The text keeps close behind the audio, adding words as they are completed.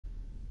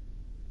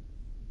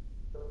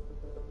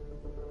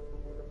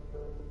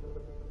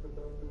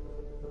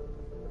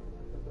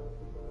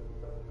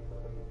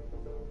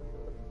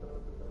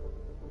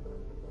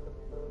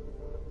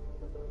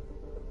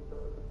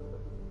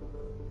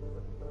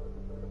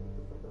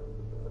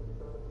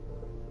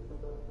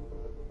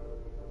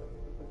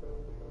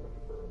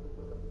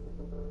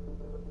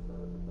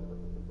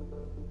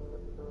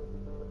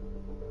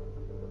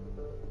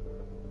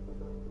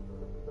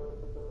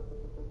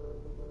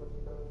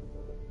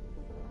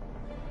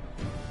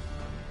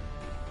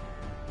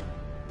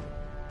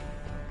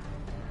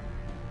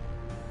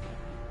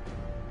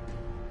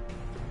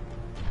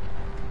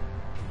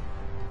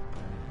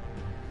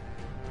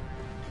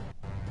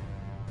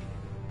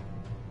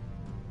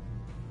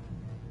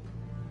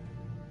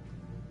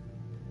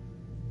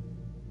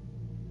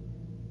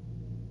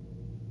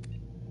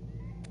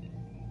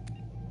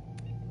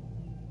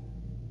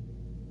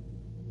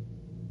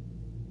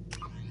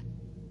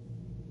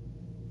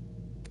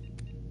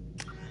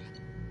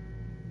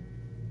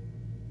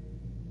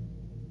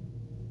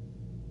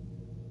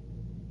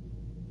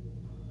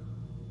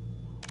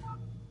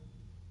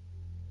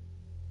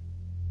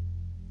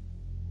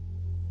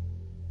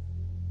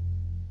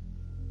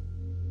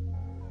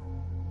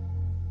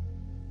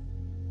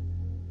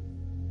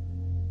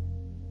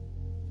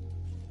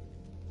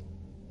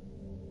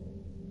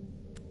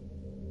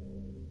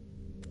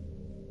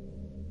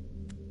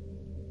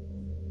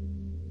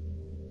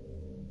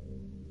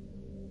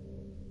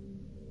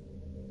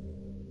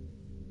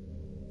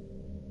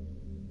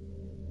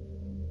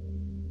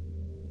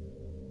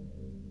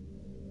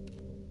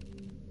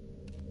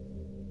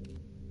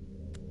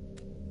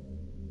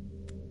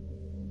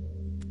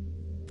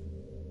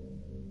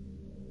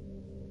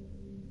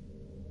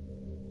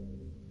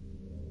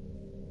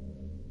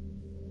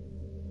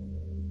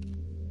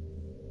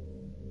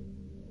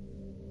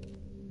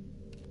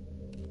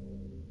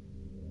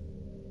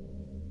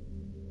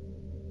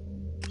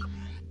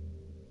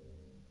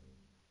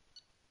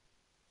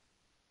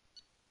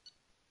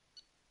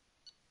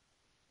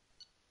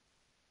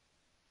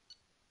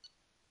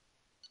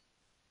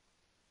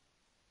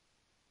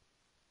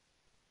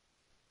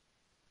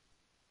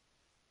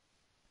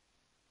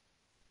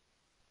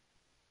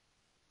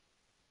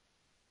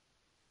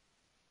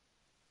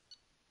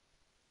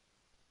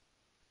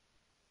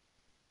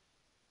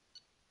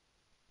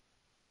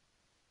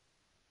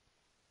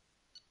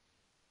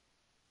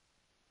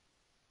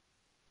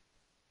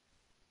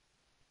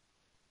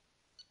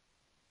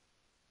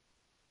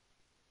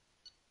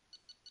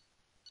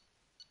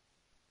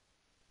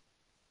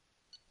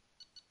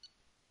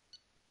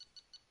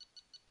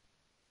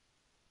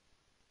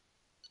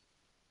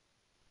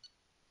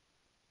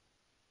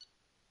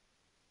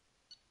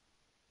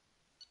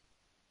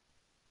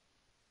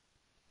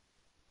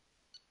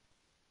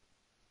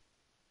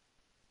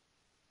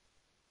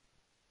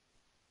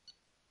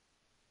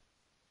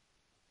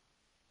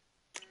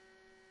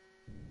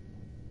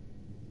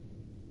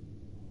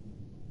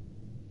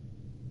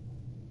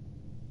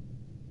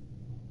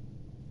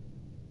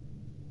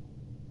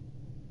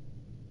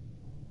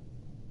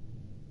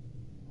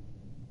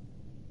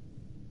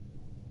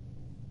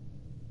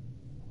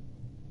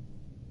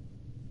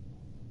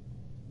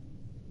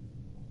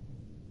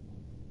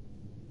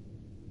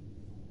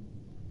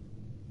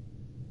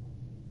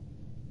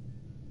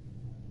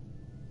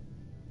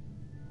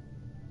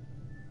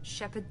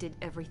Shepard did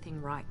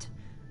everything right.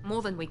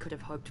 More than we could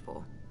have hoped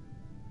for.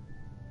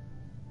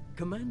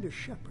 Commander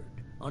Shepard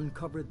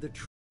uncovered the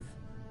truth.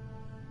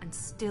 And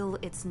still,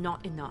 it's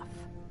not enough.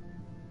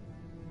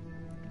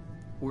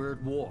 We're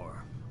at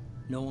war.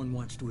 No one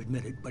wants to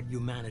admit it, but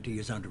humanity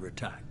is under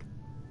attack.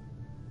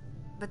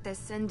 But they're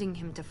sending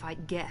him to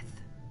fight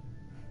Geth.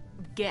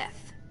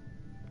 Geth.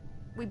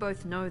 We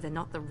both know they're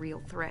not the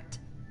real threat.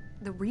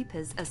 The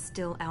Reapers are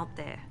still out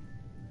there.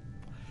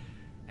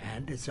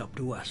 And it's up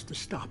to us to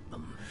stop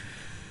them.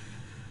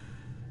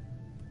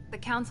 The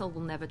Council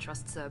will never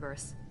trust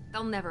Cerberus.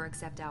 They'll never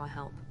accept our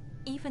help,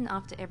 even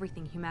after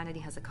everything humanity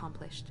has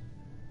accomplished.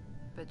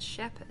 But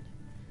Shepard,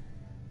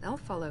 they'll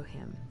follow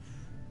him.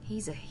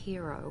 He's a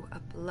hero, a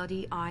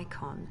bloody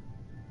icon.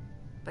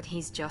 But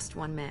he's just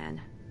one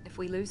man. If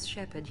we lose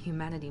Shepard,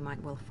 humanity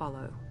might well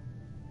follow.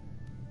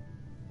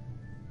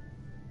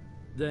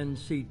 Then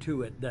see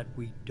to it that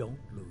we don't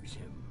lose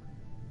him.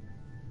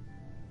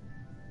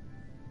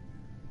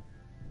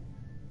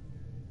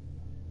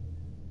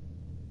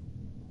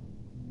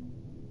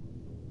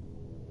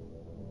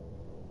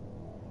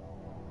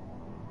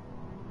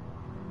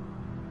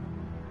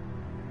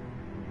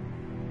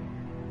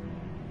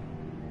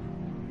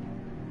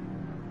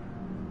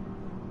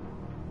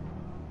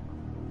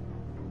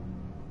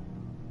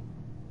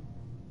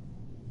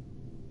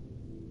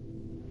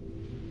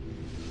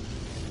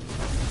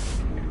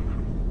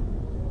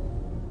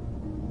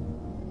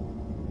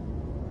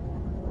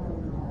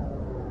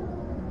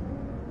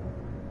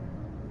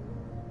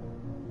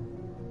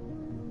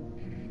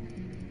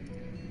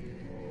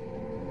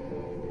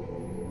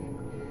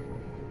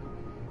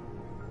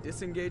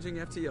 Disengaging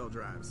FTL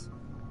drives.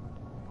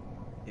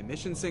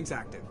 Emission sinks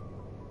active.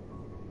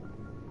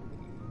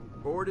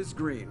 Board is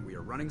green. We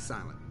are running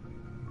silent.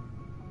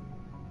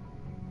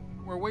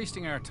 We're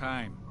wasting our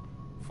time.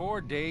 4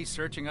 days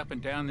searching up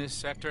and down this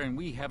sector, and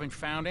we haven't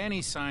found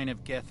any sign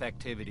of Geth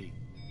activity.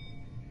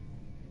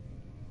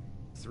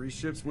 3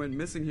 ships went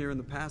missing here in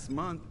the past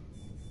month.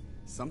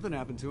 Something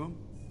happened to them.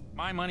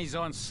 My money's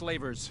on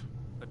slavers.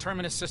 The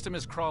Terminus system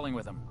is crawling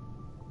with them.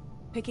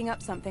 Picking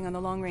up something on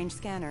the long-range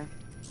scanner.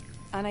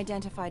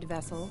 Unidentified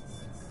vessel.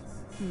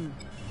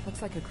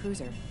 Looks like a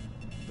cruiser.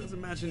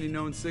 Doesn't match any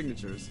known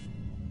signatures.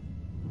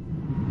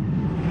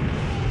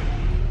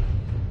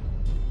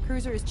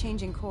 Cruiser is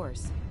changing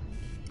course.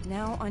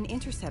 Now on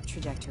intercept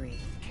trajectory.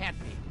 Can't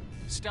be.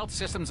 Stealth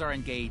systems are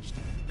engaged.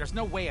 There's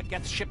no way a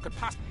Geth ship could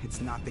possibly...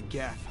 It's not the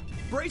Geth.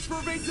 Brace for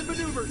evasive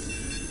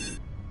maneuvers!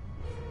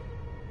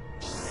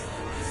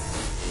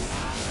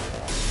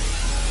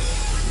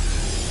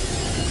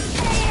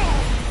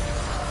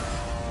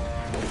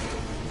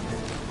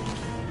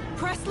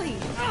 Presley!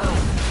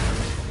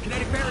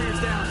 Kinetic barriers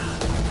down.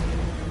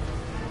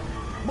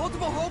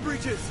 Multiple hull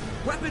breaches.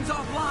 Weapons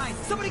offline.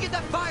 Somebody get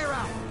that fire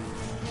out.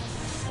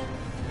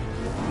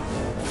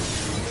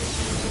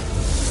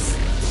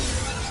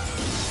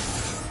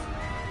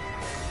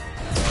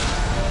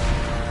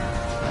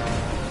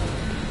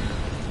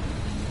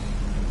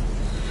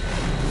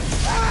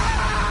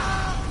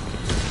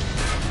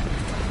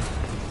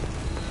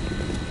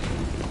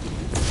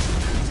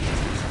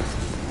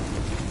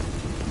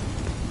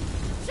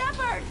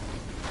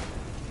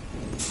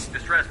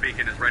 Distress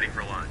beacon is ready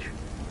for launch.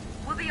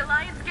 Will the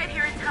Alliance get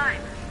here in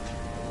time?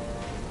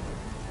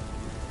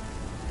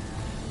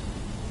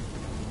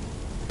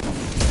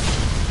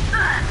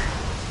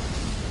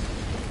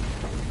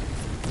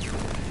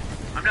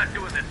 I'm not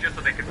doing this just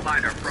so they can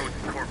find our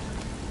frozen corpses.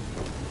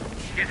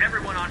 Get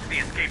everyone onto the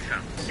escape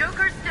shuttle.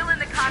 Joker's still in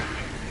the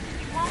cockpit.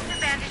 He won't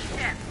abandon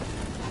ship.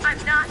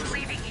 I'm not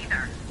leaving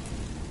either.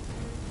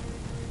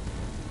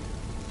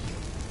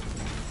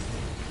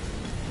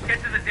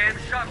 Get to the damn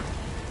shuttle.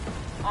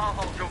 I'll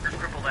haul Joker's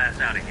crippled ass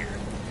out of here.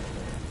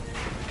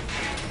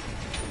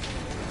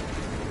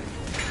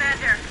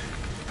 Commander,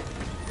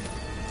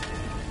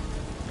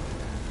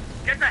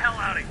 Get the hell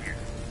out of here.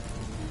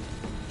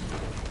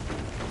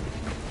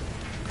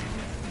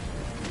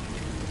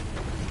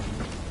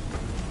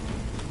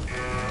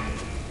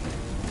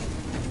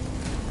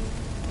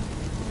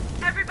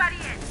 everybody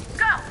in.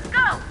 Go,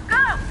 go,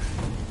 go!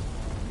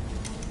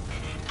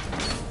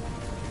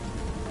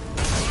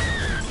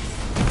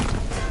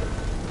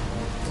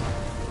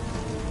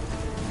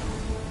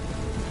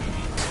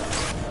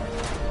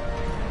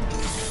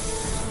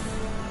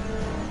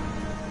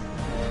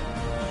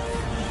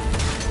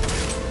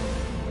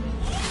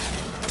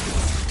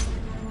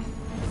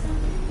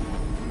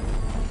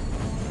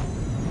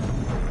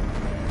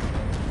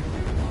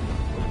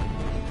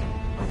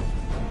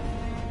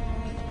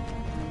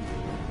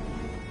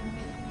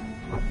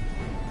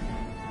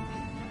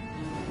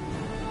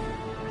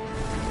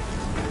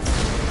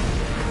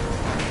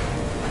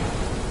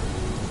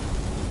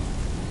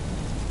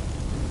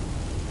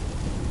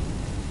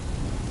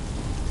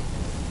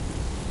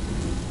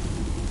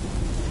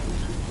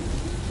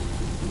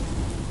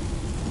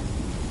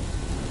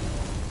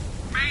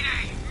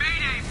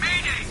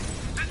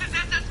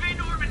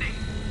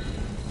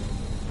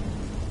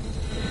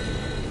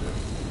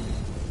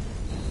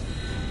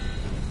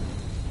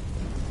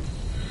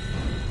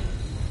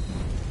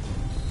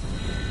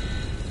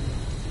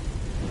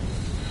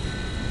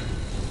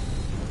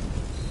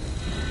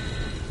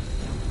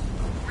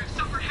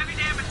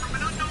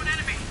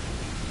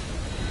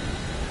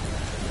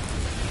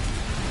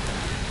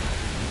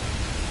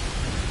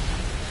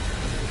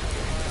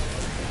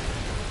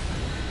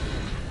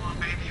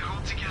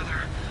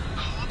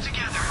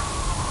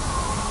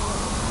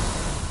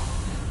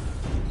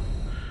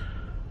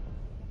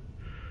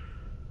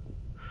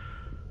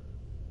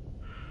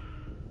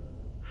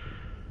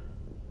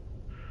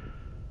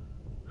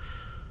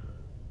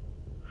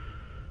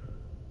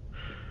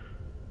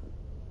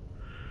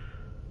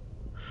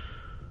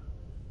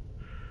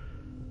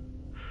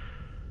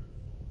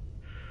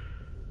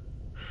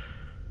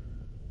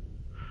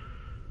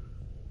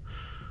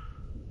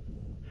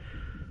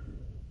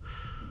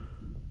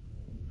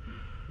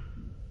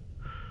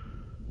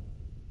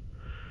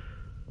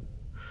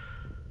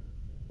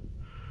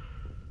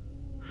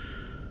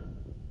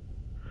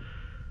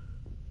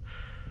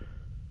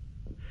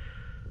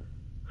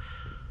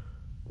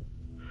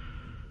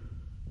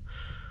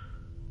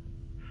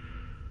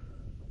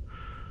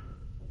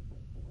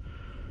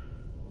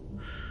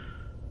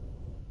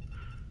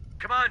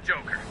 Come on,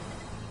 Joker.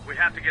 We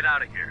have to get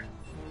out of here.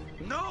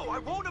 No, I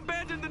won't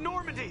abandon the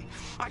Normandy.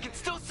 I can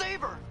still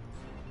save her.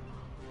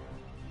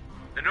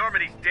 The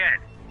Normandy's dead.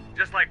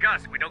 Just like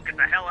us, we don't get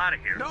the hell out of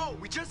here. No,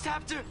 we just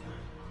have to...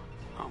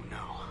 Oh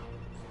no.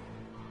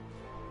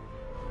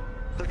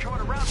 They're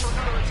coming around for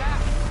another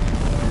attack.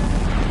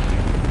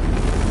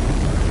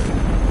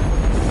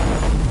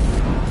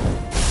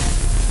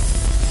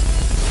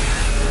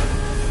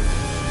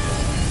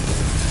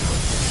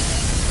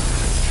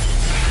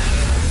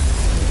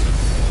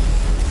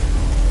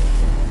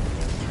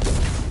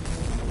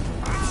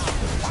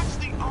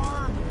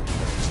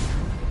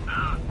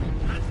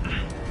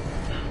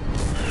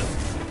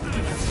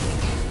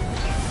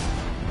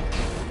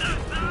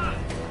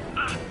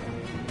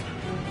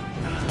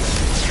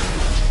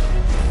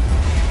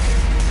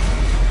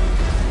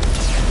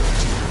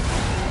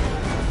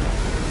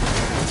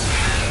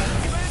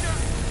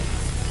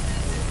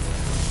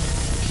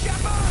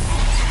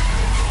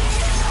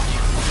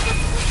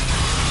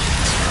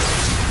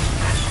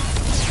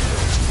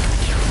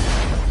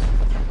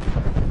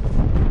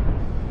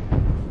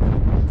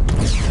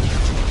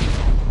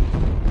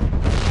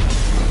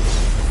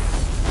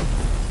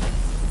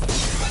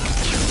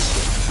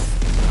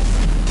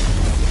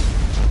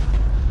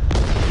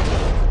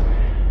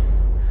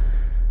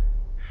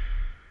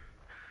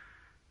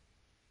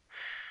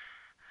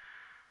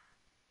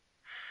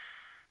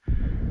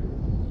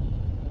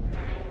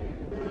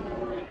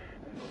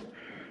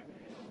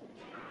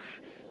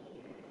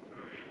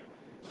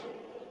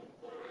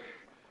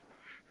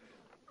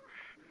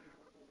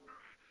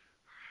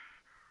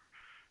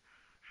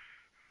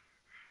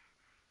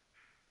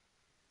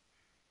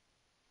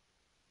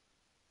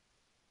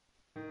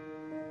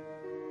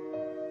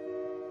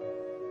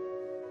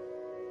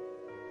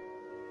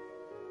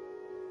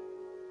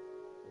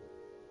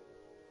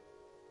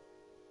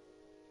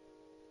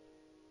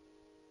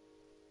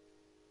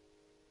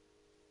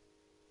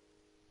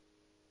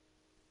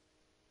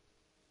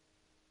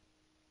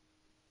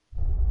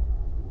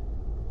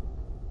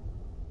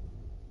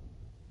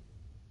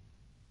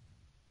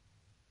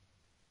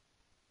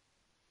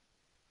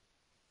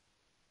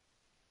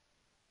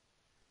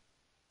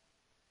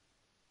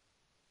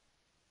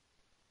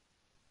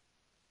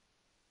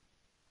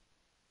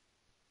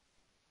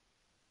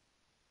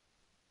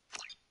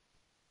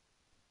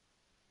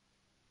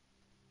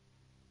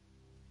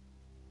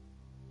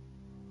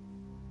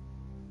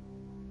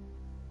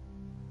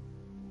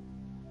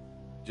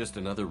 Just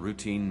another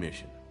routine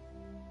mission.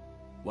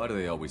 Why do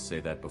they always say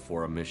that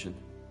before a mission?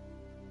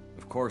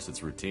 Of course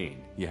it's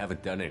routine. You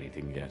haven't done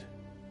anything yet.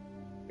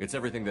 It's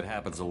everything that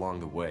happens along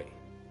the way.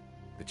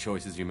 The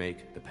choices you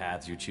make, the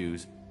paths you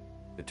choose,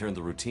 that turn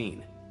the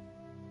routine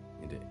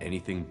into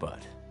anything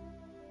but.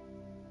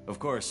 Of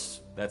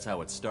course, that's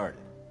how it started.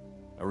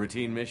 A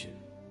routine mission,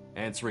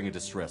 answering a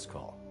distress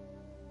call.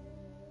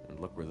 And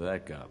look where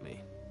that got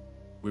me.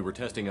 We were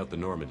testing out the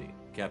Normandy,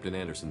 Captain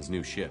Anderson's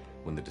new ship,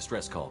 when the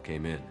distress call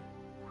came in.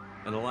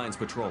 An Alliance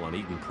patrol on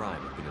Eden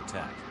Prime had been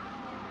attacked.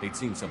 They'd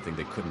seen something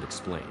they couldn't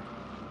explain.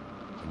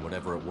 And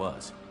whatever it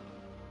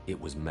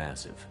was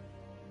massive.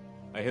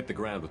 I hit the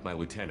ground with my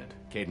lieutenant,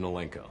 Kaidan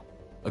Alenko.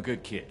 A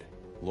good kid,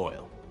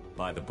 loyal,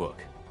 by the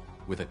book,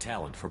 with a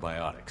talent for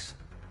biotics.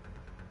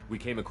 We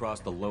came across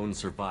the lone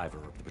survivor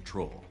of the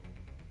patrol,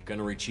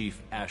 Gunnery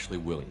Chief Ashley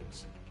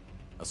Williams.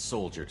 A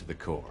soldier to the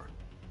core.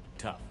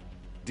 Tough,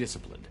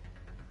 disciplined,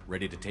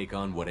 ready to take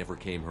on whatever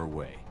came her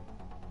way.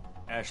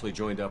 Ashley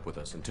joined up with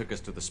us and took us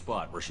to the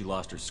spot where she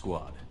lost her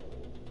squad.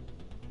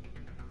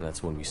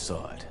 That's when we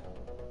saw it.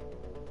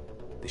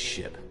 The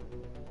ship.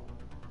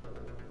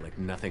 Like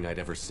nothing I'd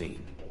ever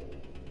seen.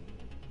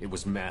 It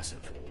was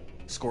massive,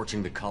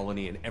 scorching the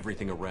colony and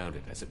everything around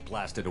it as it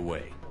blasted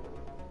away.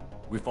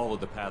 We followed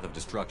the path of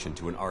destruction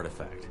to an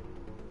artifact,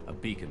 a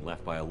beacon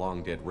left by a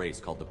long-dead race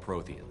called the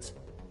Protheans.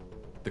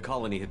 The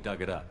colony had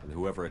dug it up, and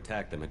whoever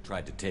attacked them had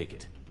tried to take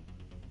it.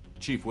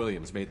 Chief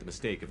Williams made the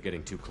mistake of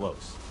getting too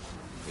close.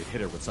 It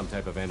hit her with some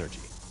type of energy.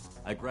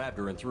 I grabbed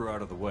her and threw her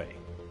out of the way.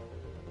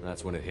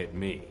 That's when it hit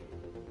me.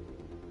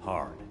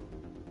 Hard.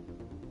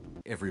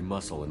 Every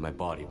muscle in my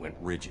body went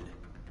rigid.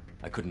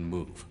 I couldn't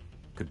move,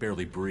 could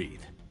barely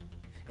breathe.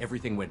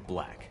 Everything went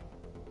black.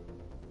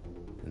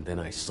 And then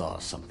I saw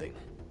something.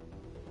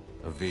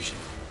 A vision.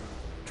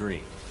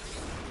 Dream.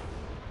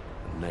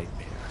 A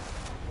nightmare.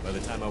 By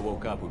the time I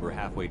woke up, we were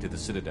halfway to the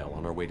Citadel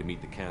on our way to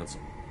meet the Council.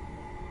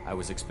 I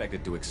was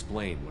expected to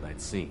explain what I'd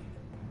seen.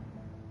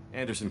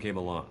 Anderson came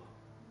along.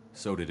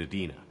 So did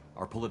Adina,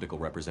 our political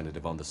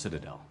representative on the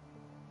Citadel.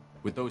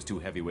 With those two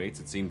heavyweights,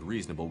 it seemed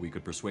reasonable we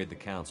could persuade the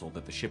Council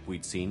that the ship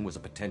we'd seen was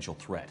a potential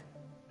threat,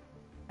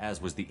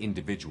 as was the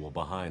individual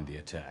behind the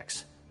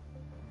attacks.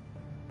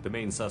 The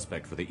main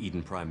suspect for the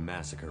Eden Prime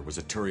massacre was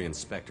a Turian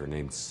Spectre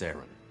named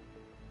Saren.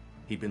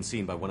 He'd been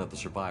seen by one of the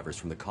survivors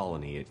from the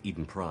colony at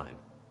Eden Prime,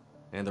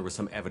 and there was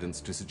some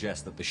evidence to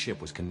suggest that the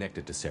ship was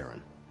connected to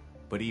Saren.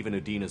 But even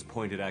Adina's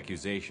pointed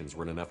accusations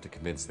weren't enough to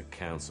convince the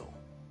Council.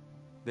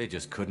 They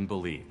just couldn't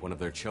believe one of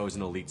their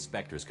chosen elite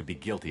Spectres could be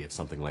guilty of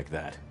something like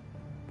that.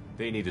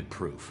 They needed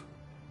proof.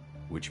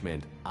 which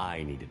meant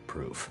I needed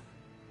proof.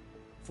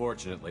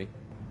 Fortunately,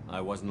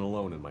 I wasn't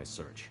alone in my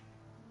search.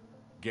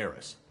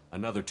 Garrus,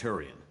 another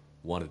Turian,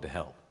 wanted to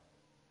help.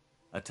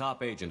 A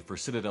top agent for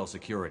Citadel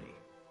Security.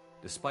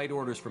 Despite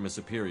orders from his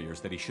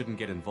superiors that he shouldn't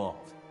get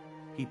involved,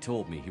 he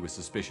told me he was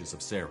suspicious of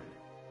Saren,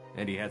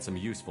 and he had some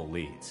useful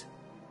leads.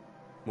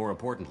 More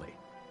importantly,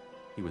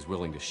 he was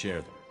willing to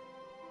share them.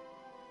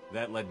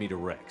 That led me to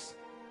Rex,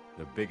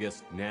 the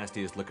biggest,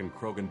 nastiest-looking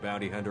Krogan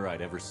bounty hunter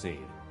I'd ever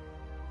seen.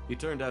 He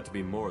turned out to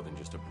be more than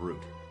just a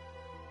brute.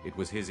 It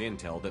was his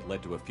intel that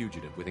led to a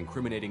fugitive with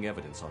incriminating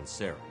evidence on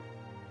Saren.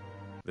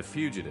 The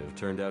fugitive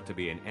turned out to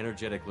be an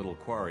energetic little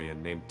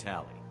Quarian named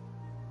Tali.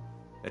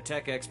 A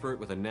tech expert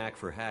with a knack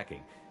for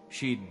hacking,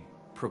 she'd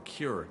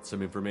procured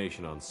some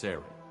information on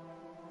Saren.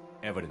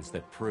 Evidence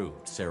that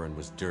proved Saren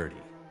was dirty.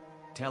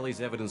 Tali's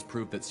evidence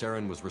proved that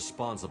Saren was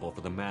responsible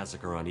for the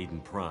massacre on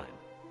Eden Prime,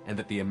 and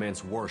that the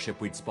immense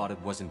warship we'd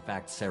spotted was in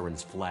fact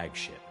Saren's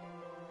flagship.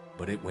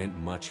 But it went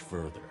much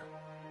further.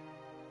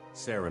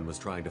 Saren was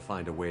trying to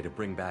find a way to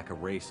bring back a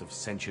race of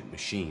sentient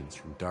machines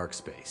from dark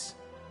space.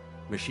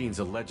 Machines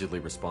allegedly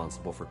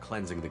responsible for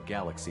cleansing the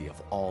galaxy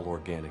of all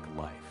organic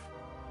life.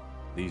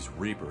 These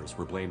Reapers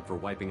were blamed for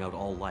wiping out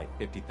all life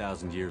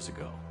 50,000 years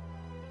ago,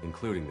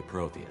 including the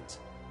Protheans,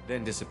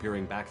 then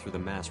disappearing back through the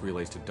mass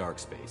relays to dark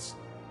space,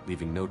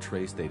 leaving no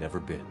trace they'd ever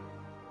been.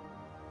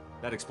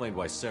 That explained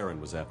why Saren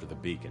was after the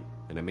beacon,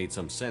 and it made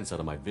some sense out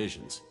of my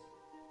visions.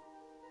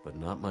 But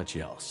not much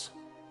else.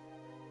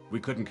 We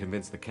couldn't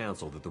convince the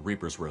Council that the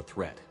Reapers were a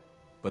threat,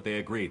 but they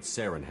agreed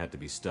Saren had to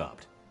be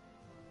stopped.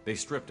 They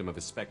stripped him of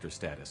his Spectre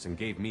status and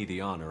gave me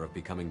the honor of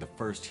becoming the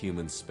first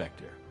human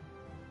Spectre.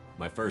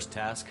 My first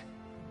task?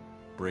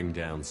 Bring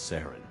down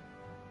Saren.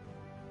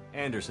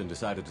 Anderson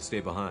decided to stay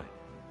behind,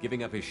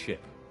 giving up his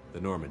ship, the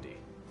Normandy.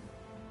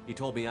 He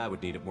told me I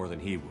would need it more than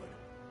he would.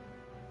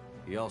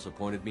 He also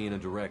pointed me in a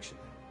direction.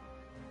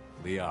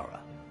 Liara,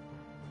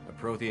 a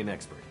Prothean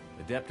expert,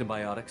 adept in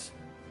biotics,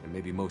 and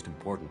maybe most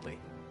importantly,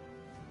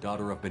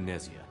 daughter of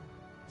Benezia,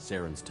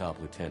 Saren's top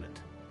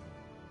lieutenant.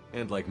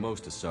 And like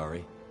most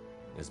Asari,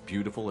 as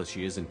beautiful as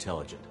she is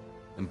intelligent,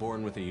 and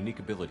born with a unique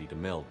ability to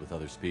meld with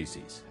other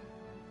species.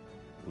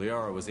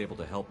 Liara was able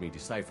to help me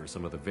decipher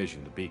some of the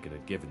vision the beacon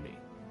had given me.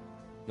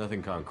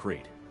 Nothing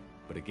concrete,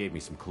 but it gave me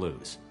some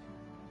clues.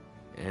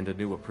 And a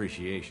new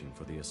appreciation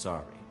for the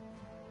Asari.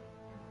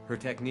 Her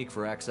technique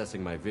for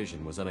accessing my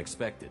vision was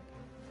unexpected,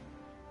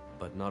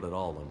 but not at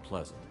all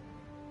unpleasant.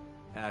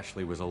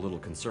 Ashley was a little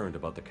concerned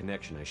about the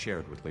connection I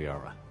shared with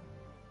Liara.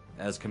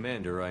 As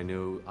commander, I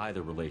knew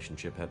either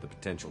relationship had the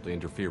potential to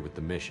interfere with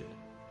the mission.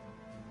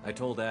 I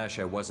told Ash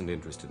I wasn't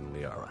interested in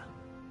Liara.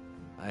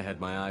 I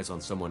had my eyes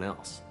on someone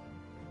else.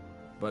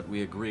 But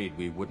we agreed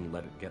we wouldn't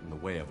let it get in the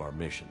way of our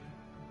mission.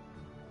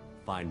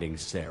 Finding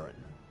Saren.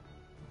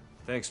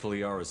 Thanks to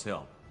Liara's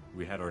help,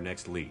 we had our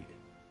next lead.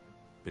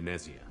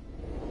 Benezia.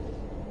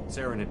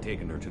 Saren had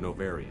taken her to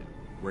Novarian,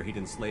 where he'd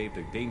enslaved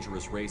a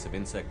dangerous race of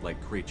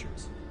insect-like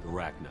creatures, the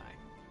Rachni.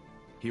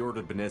 He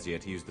ordered Benezia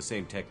to use the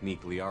same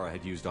technique Liara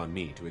had used on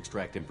me to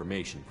extract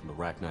information from the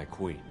Rachni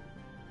Queen.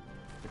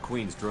 The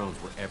Queen's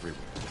drones were everywhere,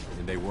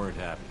 and they weren't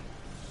happy.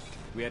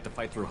 We had to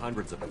fight through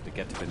hundreds of them to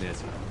get to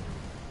Benezia.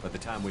 By the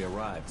time we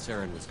arrived,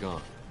 Saren was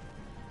gone.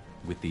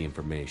 With the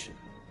information.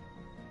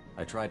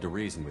 I tried to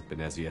reason with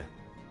Benezia,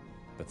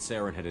 but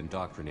Saren had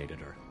indoctrinated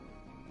her.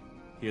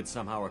 He had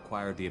somehow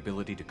acquired the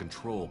ability to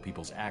control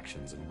people's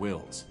actions and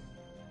wills.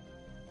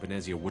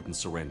 Benezia wouldn't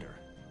surrender,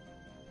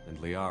 and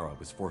Liara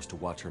was forced to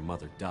watch her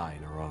mother die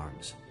in her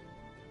arms.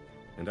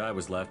 And I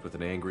was left with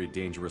an angry,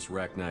 dangerous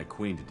Rachni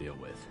Queen to deal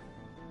with.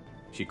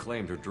 She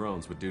claimed her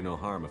drones would do no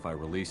harm if I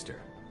released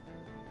her.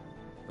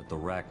 But the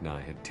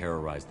Rachni had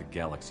terrorized the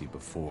galaxy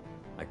before.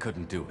 I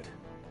couldn't do it.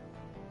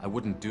 I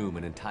wouldn't doom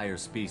an entire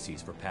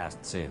species for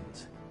past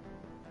sins.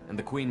 And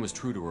the Queen was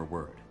true to her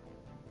word.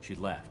 She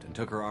left and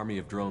took her army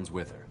of drones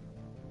with her.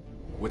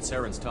 With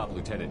Saren's top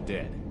lieutenant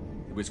dead,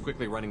 he was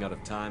quickly running out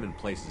of time and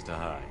places to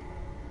hide.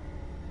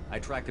 I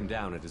tracked him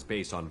down at his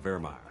base on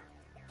Vermeer,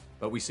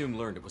 but we soon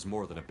learned it was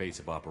more than a base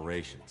of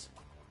operations.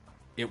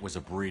 It was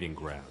a breeding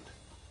ground.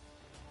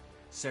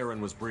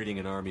 Saren was breeding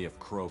an army of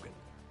Krogan.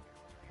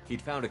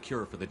 He'd found a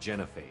cure for the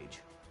genophage,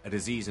 a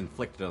disease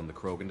inflicted on the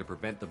Krogan to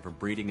prevent them from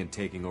breeding and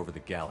taking over the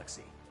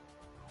galaxy.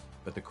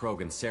 But the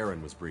Krogan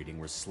Saren was breeding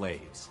were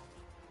slaves,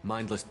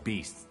 mindless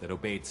beasts that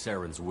obeyed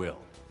Saren's will.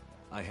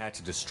 I had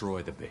to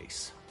destroy the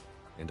base,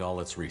 and all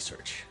its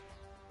research.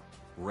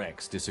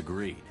 Rex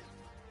disagreed.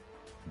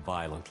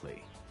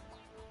 Violently.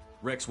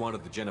 Rex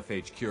wanted the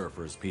genophage cure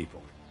for his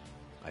people.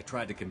 I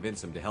tried to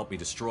convince him to help me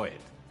destroy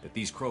it, that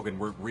these Krogan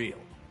weren't real.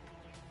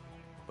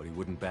 But he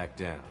wouldn't back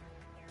down.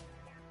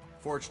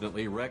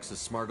 Fortunately, Rex is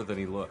smarter than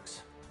he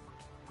looks.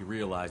 He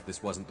realized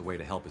this wasn't the way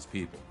to help his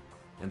people,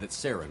 and that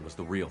Saren was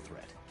the real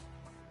threat.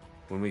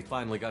 When we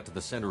finally got to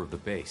the center of the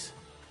base,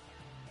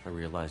 I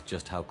realized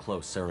just how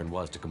close Saren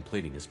was to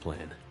completing his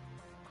plan.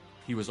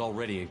 He was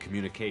already in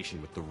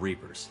communication with the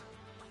Reapers.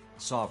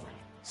 Sovereign,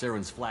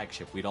 Saren's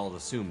flagship we'd all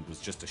assumed was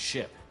just a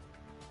ship,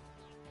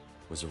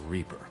 was a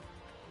Reaper.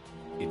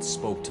 It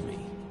spoke to me.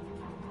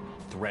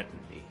 Threatened.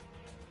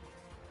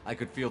 I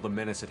could feel the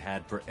menace it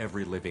had for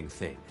every living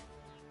thing.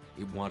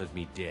 It wanted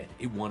me dead.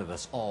 It wanted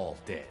us all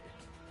dead.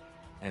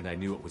 And I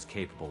knew it was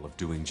capable of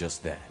doing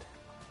just that.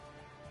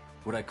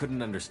 What I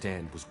couldn't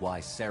understand was why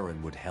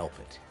Saren would help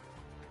it.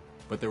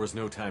 But there was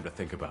no time to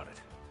think about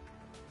it.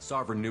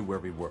 Sovereign knew where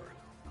we were.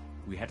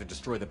 We had to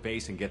destroy the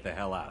base and get the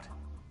hell out.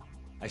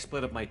 I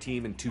split up my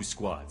team in 2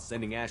 squads,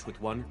 sending Ash with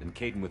one and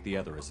Kaidan with the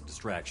other as a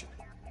distraction.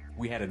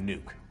 We had a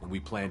nuke, and we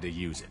planned to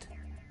use it.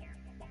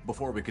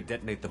 Before we could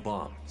detonate the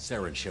bomb,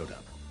 Saren showed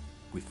up.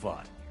 We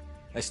fought.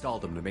 I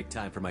stalled him to make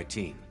time for my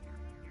team.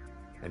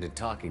 And in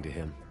talking to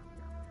him,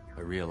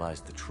 I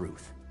realized the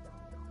truth.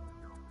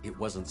 It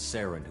wasn't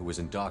Saren who was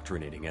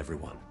indoctrinating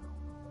everyone.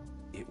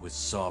 It was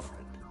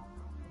Sovereign.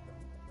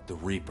 The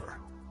Reaper.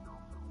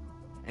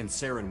 And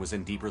Saren was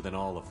in deeper than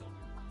all of them.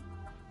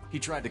 He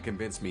tried to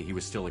convince me he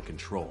was still in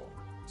control.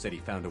 Said he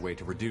found a way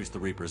to reduce the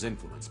Reaper's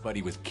influence, but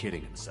he was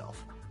kidding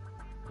himself.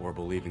 Or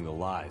believing the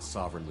lies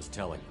Sovereign was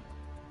telling him.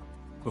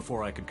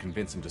 Before I could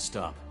convince him to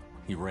stop,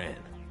 he ran,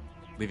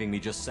 leaving me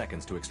just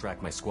seconds to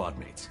extract my squad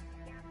mates.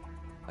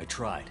 I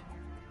tried,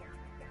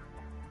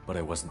 but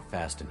I wasn't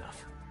fast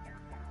enough.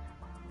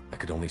 I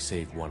could only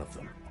save one of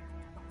them.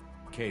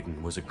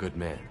 Kaidan was a good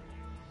man,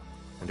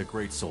 and a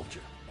great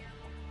soldier.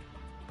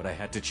 But I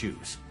had to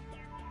choose,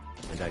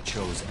 and I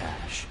chose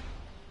Ash.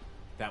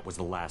 That was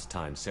the last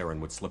time Saren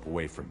would slip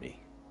away from me.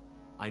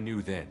 I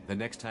knew then, the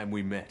next time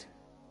we met,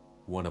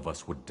 one of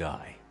us would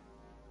die.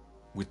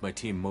 With my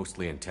team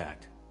mostly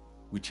intact,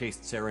 we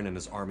chased Saren and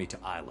his army to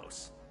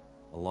Ilos,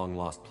 a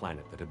long-lost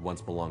planet that had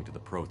once belonged to the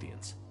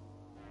Protheans.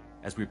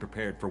 As we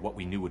prepared for what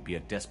we knew would be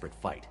a desperate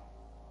fight,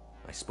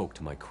 I spoke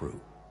to my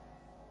crew.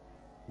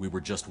 We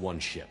were just one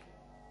ship,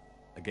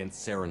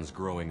 against Saren's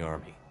growing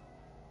army.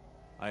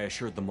 I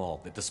assured them all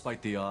that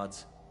despite the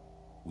odds,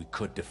 we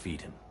could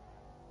defeat him.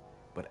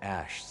 But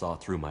Ash saw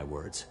through my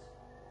words.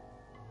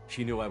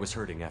 She knew I was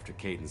hurting after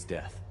Kaidan's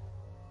death.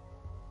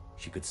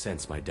 She could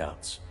sense my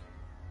doubts.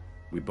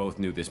 We both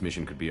knew this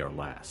mission could be our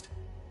last.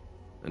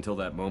 Until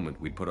that moment,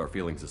 we'd put our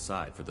feelings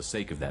aside for the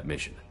sake of that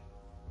mission.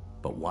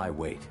 But why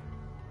wait?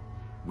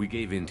 We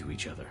gave in to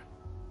each other,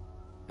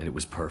 and it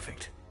was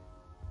perfect.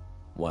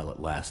 While it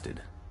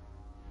lasted.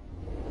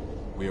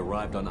 We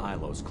arrived on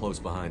Ilos, close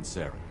behind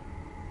Saren.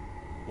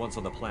 Once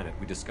on the planet,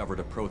 we discovered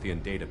a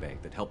Prothean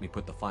databank that helped me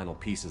put the final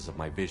pieces of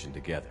my vision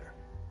together.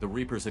 The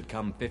Reapers had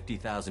come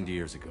 50,000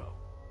 years ago,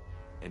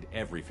 and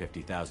every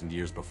 50,000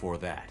 years before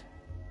that,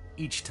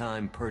 each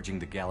time purging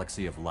the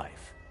galaxy of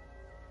life.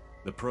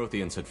 The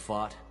Protheans had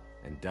fought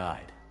and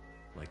died,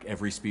 like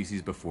every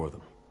species before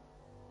them.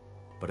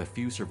 But a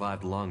few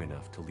survived long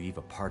enough to leave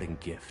a parting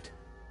gift.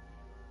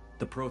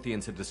 The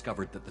Protheans had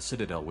discovered that the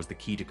Citadel was the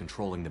key to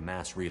controlling the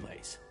mass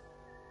relays.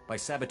 By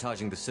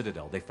sabotaging the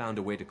Citadel, they found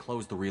a way to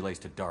close the relays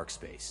to dark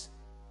space,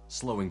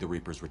 slowing the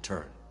Reapers'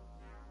 return,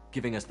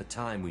 giving us the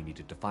time we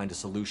needed to find a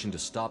solution to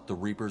stop the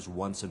Reapers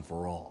once and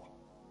for all.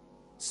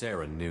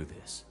 Saren knew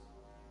this.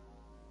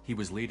 He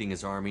was leading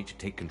his army to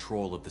take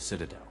control of the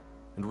Citadel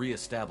and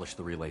re-establish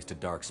the relays to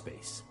dark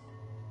space,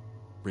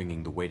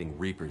 bringing the waiting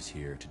Reapers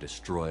here to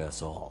destroy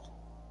us all.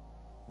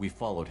 We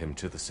followed him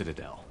to the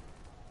Citadel.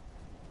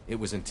 It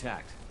was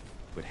intact,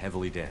 but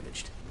heavily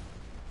damaged.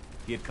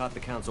 He had caught the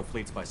Council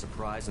fleets by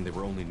surprise, and they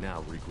were only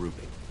now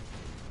regrouping.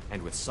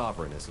 And with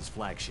Sovereign as his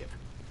flagship,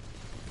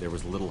 there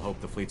was little hope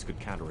the fleets could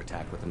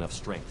counterattack with enough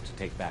strength to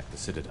take back the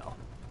Citadel.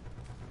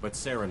 But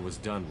Saren was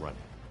done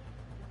running,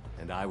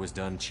 and I was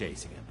done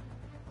chasing him.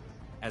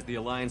 As the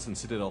Alliance and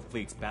Citadel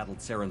fleets battled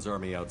Saren's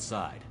army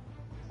outside,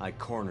 I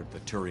cornered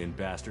the Turian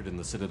bastard in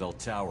the Citadel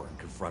tower and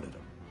confronted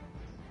him.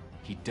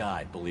 He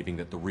died believing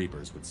that the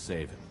Reapers would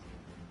save him.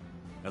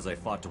 As I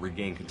fought to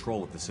regain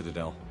control of the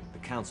Citadel, the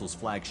Council's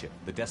flagship,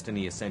 the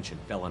Destiny Ascension,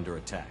 fell under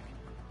attack.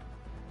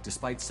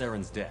 Despite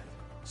Saren's death,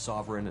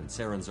 Sovereign and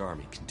Saren's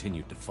army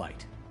continued to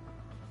fight.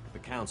 The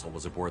Council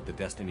was aboard the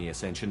Destiny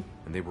Ascension,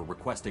 and they were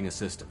requesting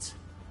assistance.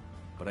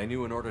 But I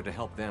knew in order to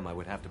help them, I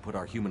would have to put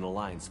our Human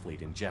Alliance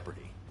fleet in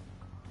jeopardy.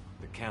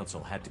 The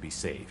Council had to be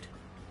saved.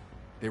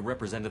 They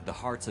represented the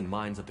hearts and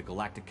minds of the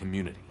galactic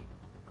community.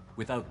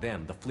 Without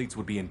them, the fleets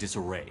would be in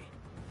disarray.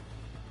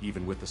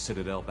 Even with the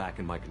Citadel back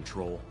in my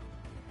control,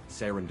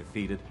 Saren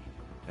defeated,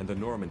 and the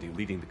Normandy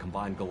leading the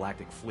combined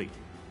galactic fleet,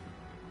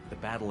 the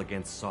battle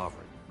against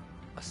Sovereign,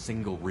 a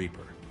single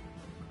Reaper,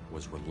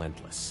 was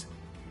relentless.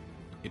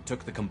 It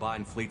took the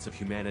combined fleets of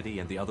humanity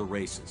and the other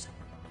races,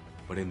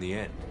 but in the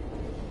end,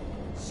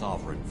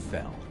 Sovereign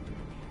fell.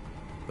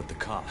 But the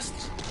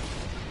costs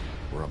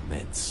were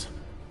immense.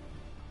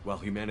 While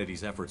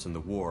humanity's efforts in the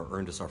war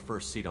earned us our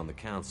first seat on the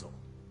Council,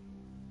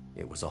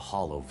 it was a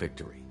hollow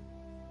victory.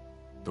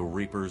 The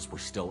Reapers were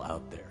still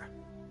out there.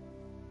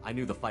 I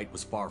knew the fight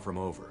was far from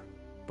over,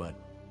 but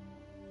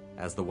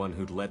as the one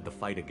who'd led the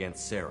fight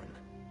against Saren,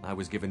 I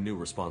was given new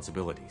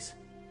responsibilities.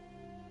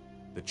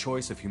 The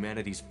choice of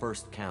humanity's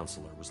first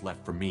counselor was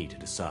left for me to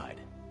decide.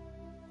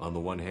 On the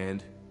one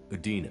hand,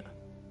 Udina,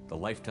 the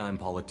lifetime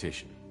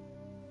politician.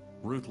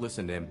 Ruthless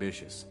and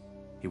ambitious,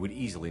 he would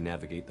easily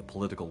navigate the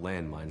political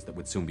landmines that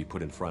would soon be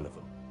put in front of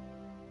him.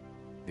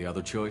 The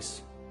other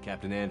choice,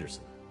 Captain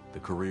Anderson, the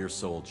career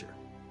soldier.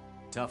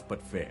 Tough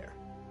but fair,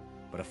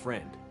 but a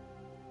friend,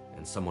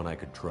 and someone I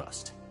could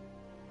trust.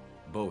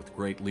 Both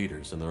great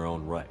leaders in their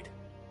own right.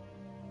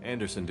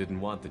 Anderson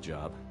didn't want the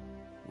job,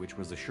 which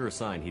was a sure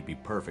sign he'd be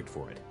perfect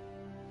for it.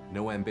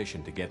 No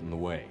ambition to get in the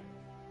way.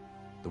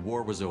 The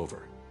war was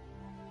over.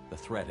 The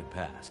threat had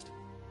passed.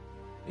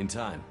 In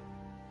time,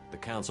 the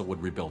Council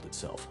would rebuild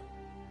itself.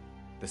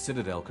 The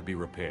Citadel could be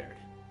repaired.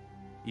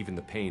 Even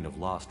the pain of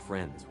lost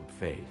friends would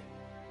fade.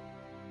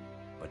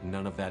 But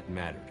none of that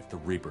mattered if the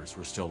Reapers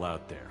were still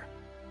out there.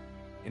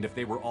 And if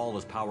they were all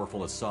as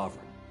powerful as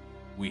Sovereign,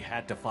 we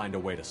had to find a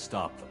way to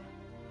stop them.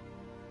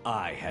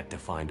 I had to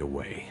find a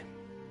way.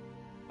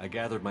 I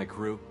gathered my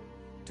crew,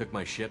 took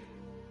my ship,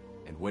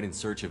 and went in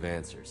search of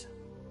answers.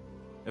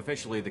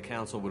 Officially, the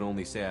Council would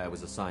only say I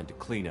was assigned to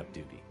cleanup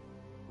duty,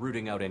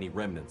 rooting out any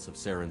remnants of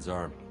Saren's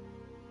army.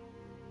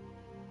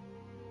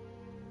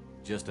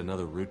 Just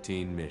another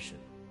routine mission.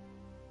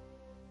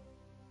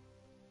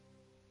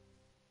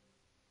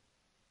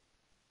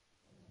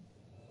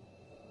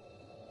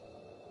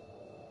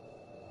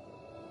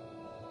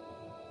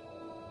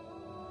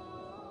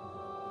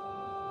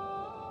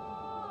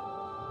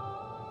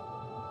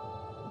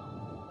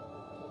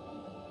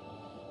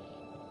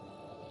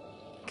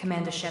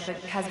 Commander Shepard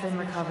has been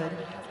recovered.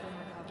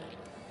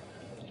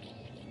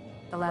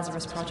 The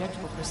Lazarus Project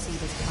will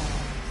proceed as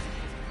planned.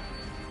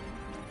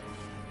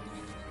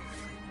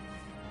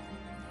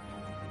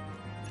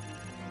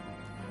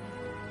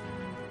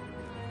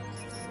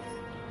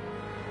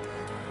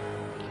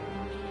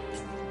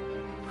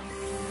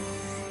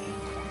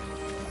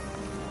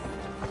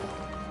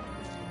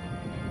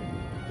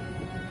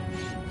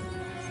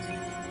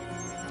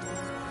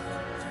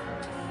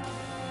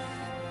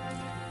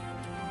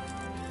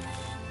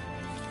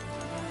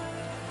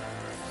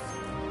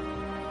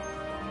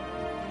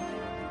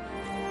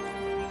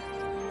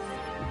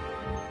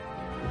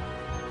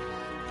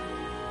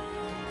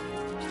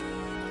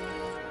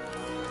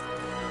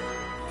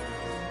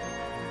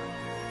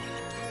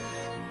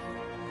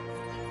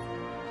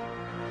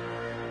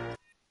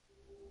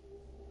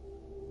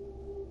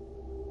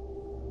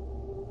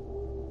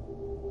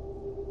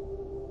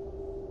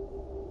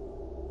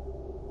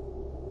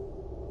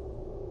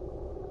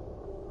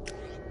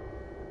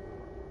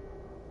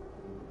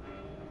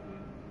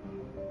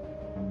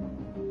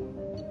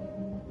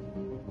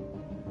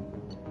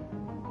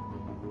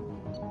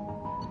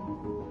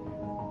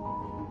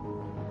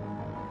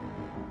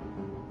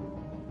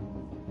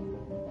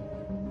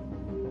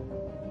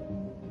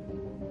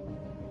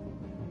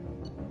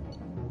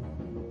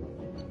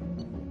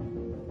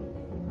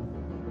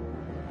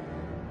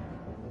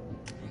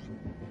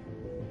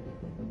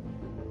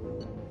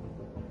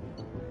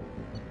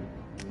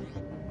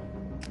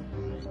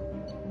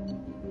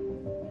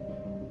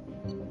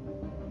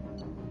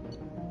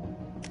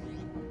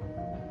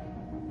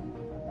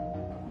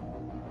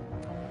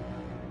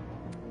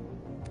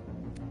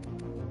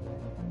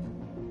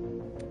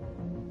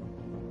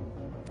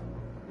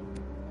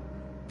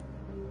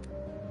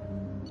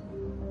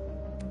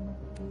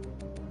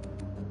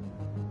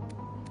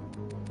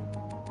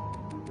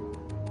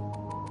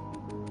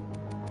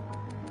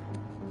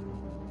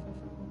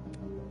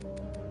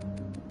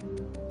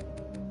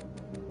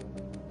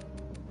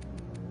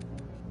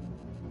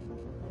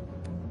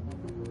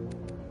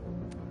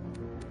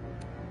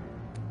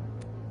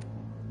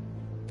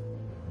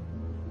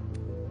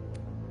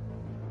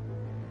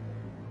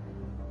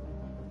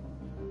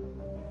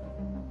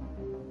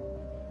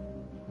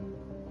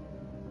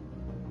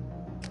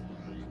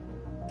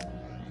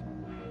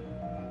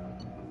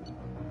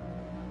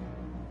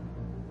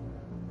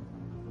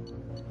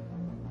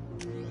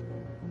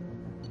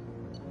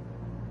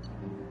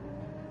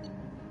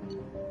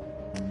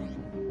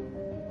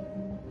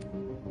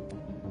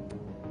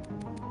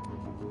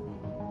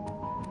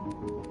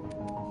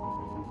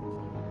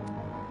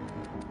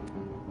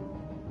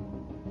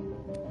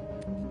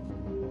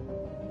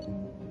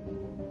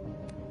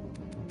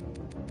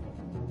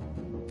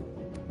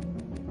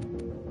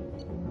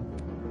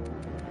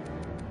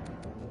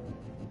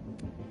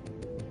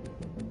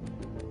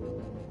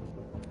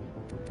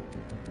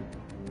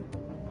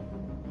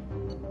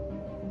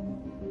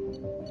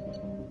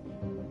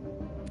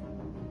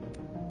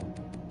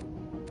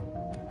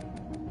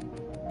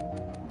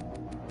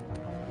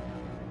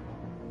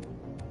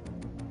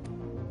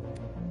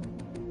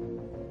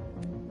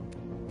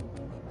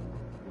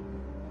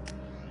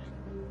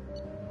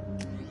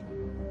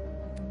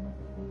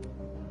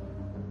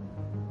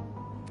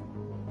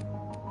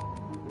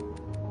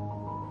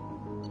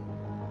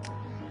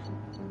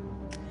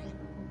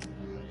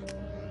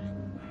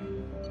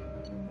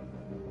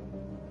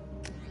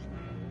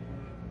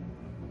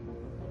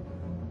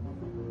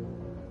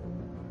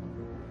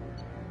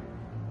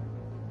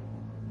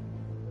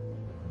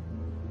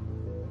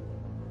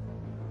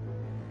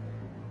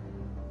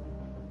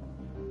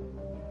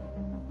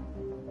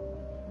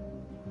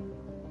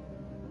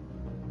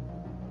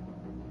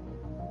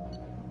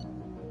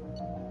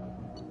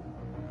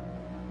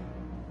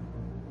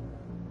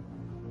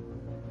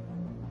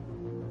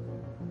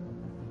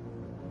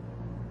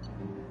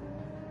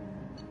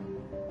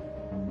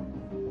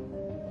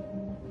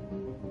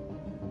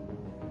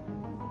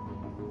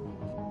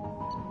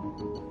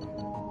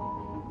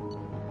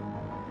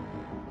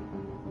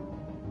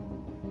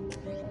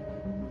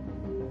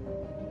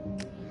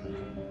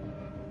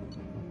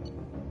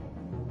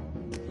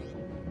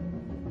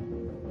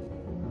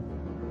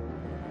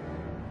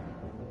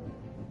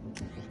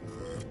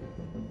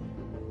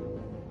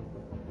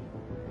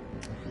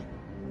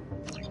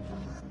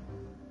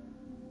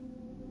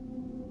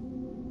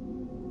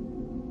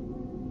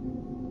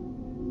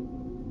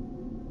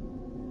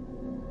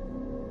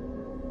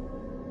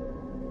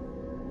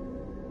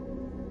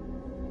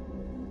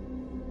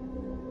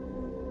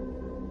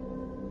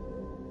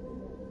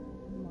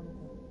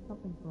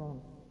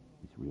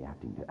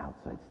 reacting to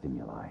outside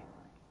stimuli,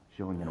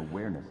 showing an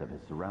awareness of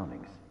his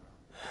surroundings.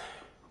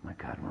 Oh my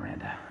God,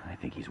 Miranda, I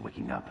think he's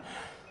waking up.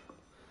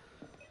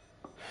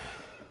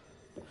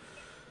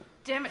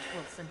 Damn it,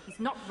 Wilson, he's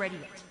not ready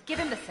yet. Give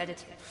him the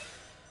sedative.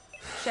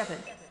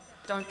 Shepard,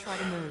 don't try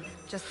to move.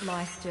 Just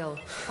lie still.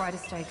 Try to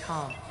stay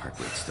calm. Heart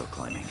rate's still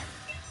climbing.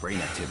 Brain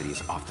activity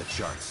is off the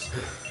charts.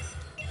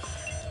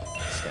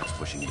 Steps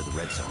pushing into the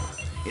red zone.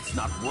 It's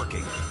not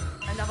working.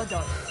 Another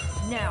dose.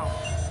 Now.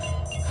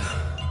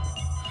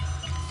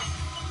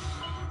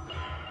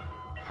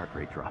 Heart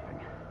rate dropping.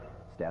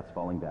 Stats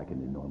falling back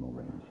into normal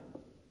range.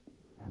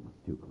 That was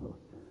too close.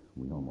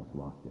 We almost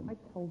lost him. I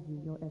told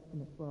you your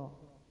estimates were off.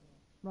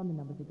 Run the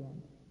numbers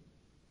again.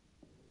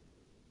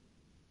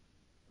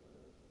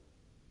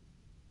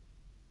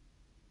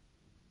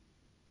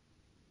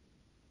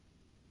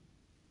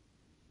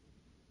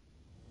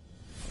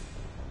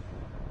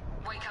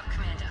 Wake up,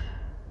 Commander.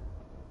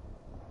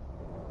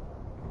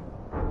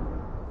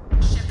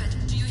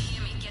 Shepard, do you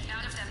hear me? Get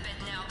out of that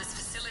bed now. This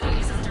facility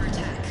is under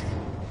attack.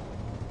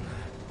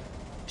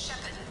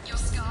 Shepard, your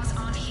scars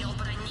aren't healed,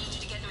 but I need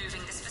you to get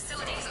moving. This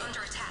facility is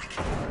under attack.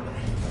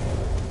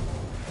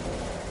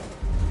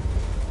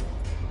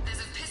 There's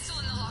a pistol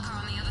in the locker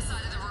on the other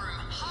side of the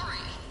room.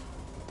 Hurry!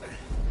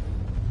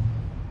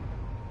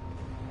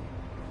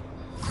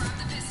 Grab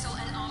the pistol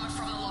and armor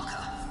from the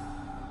locker.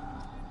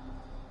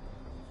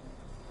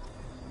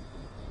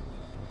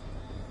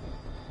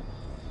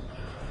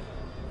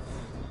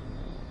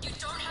 You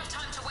don't have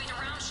time to wait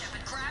around,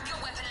 Shepard. Grab your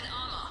weapon and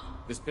armor.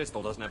 This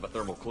pistol doesn't have a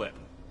thermal clip.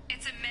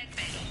 It's a med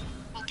bay.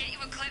 We'll get you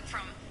a clip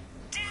from...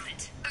 Damn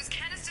it! Those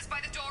canisters by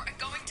the door are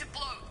going to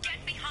blow.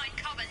 Get behind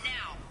cover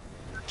now.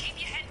 Keep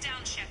your head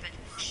down, Shepard.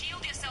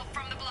 Shield yourself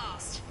from the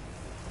blast.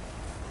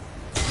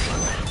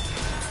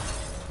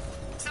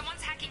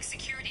 Someone's hacking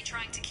security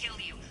trying to kill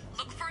you.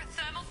 Look for a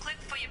thermal clip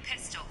for your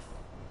pistol.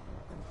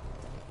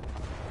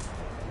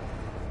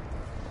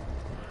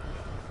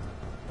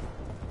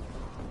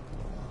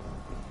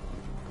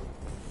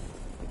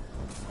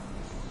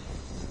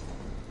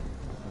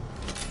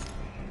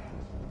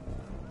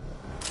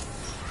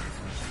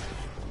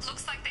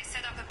 Looks like they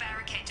set up a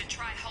barricade to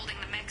try holding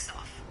the mechs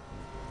off.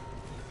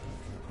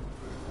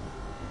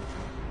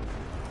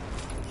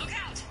 Look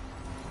out!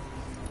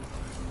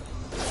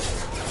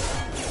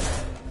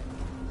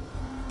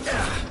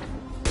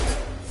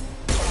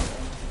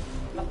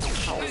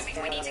 Keep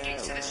moving, we need to get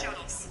to the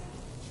shuttles.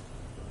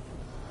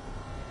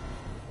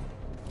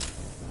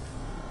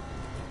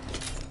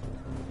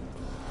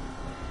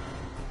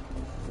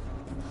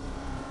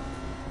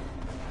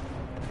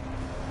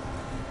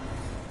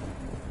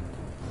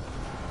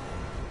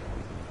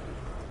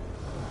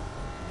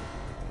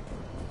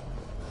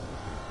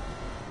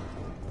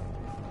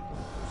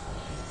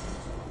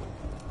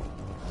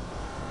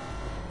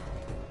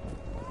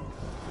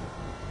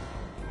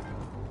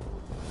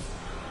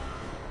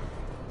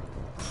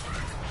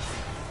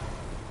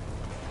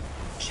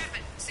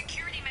 Shepard,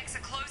 security mechs are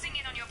closing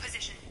in on your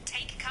position.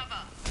 Take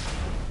cover.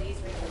 Please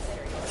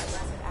reconsider your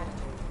aggressive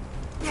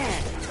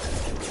attitude.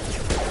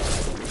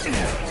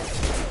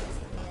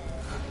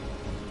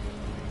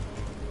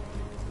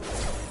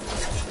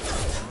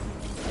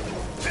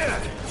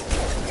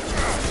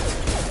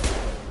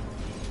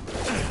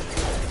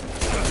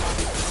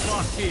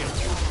 Lost here.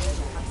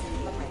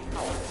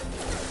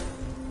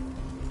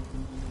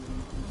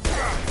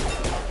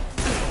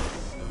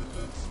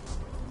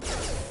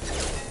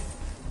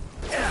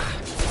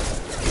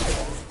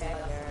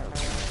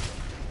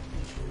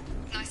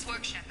 Nice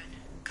work, Shepard.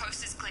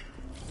 Coast is clear.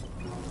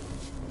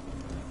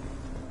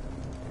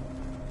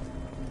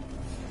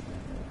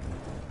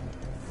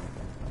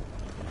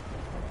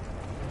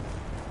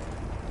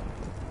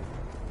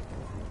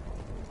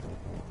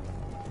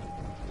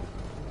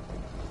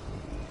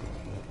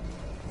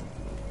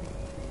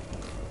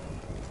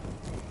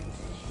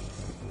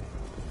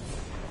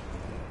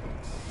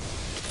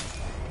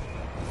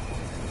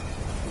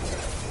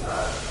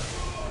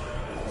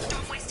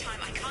 Don't waste time.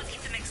 I can't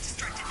keep the mechs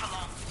distracted for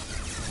long.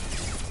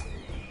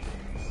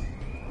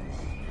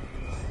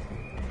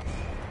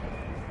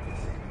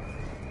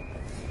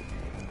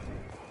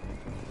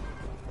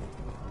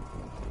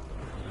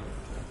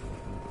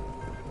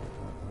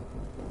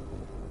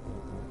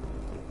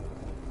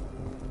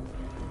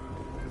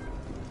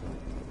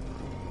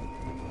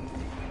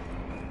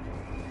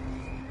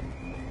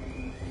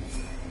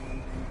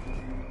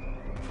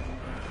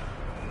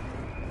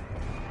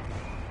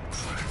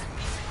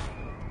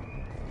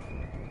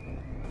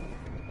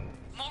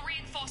 More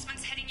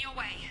reinforcements heading your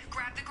way.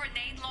 Grab the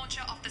grenade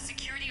launcher off the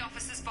security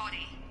officer's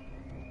body.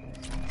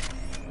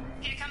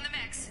 Here come the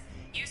mechs.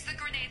 Use the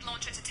grenade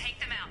launcher to take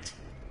them out.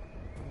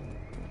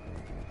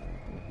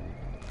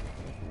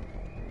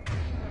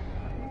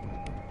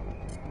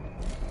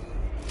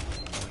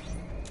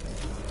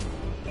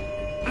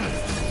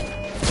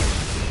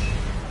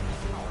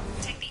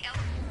 Take the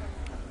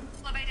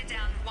elevator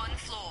down one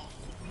floor.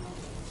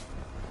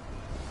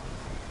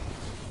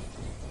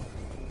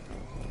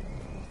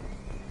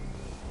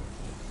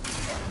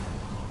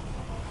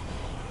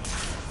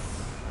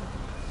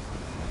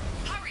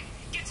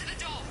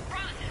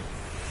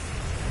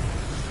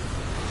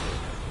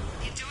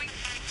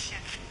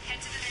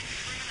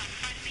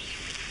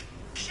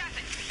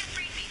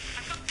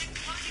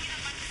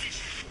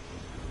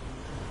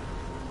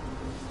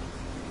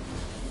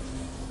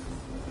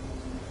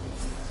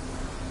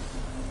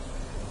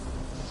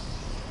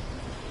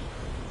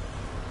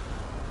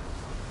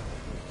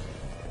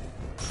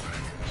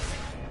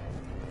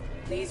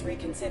 please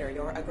reconsider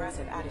your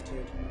aggressive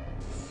attitude.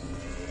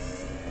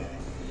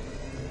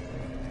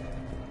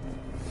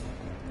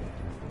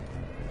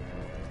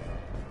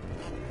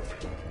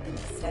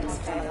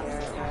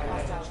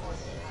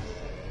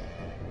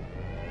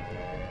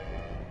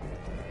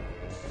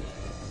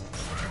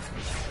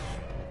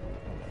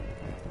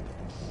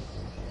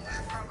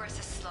 Progress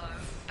is slow,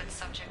 but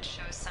subject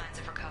shows signs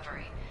of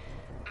recovery.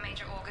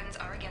 Major organs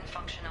are again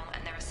functional,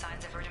 and there are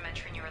signs of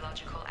rudimentary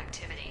neurological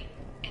activity.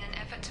 In an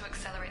effort to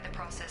accelerate the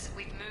process,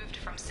 we've moved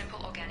from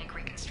simple organic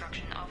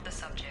reconstruction of the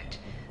subject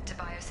to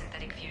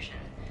biosynthetic fusion.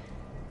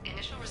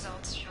 Initial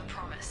results show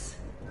promise.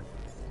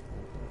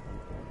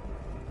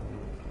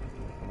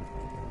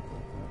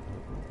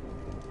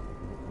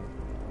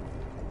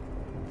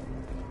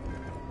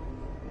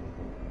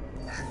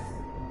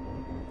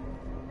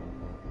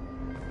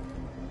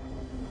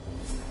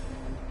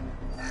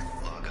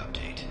 Log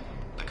update.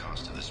 The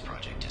cost of this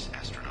project is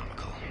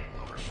astronomical.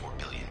 Over 4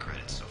 billion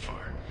credits so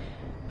far.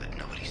 But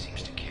nobody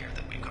seems to care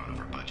that we've gone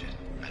over budget.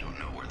 I don't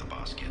know where the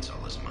boss gets all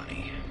his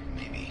money.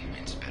 Maybe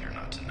it's better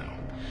not to know.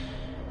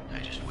 I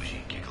just wish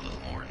he'd kick a little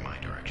more in my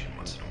direction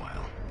once in a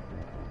while.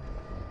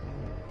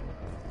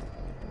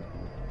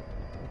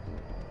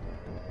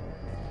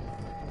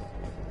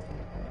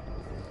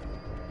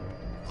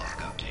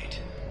 Log update.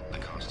 The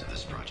cost of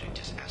this project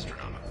is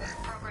astronomical.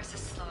 Progress is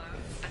slow,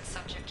 but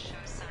subject shows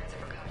signs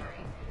of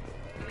recovery.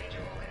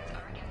 Major organs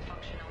are again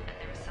functional, and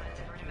there are signs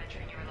of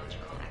rudimentary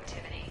neurological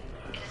activity.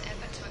 In an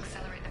effort to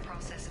accelerate the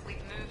process,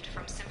 we've moved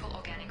from simple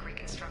organic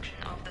reconstruction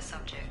of the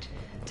subject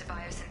to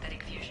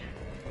biosynthetic fusion.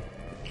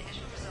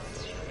 Initial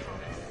results show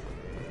promise.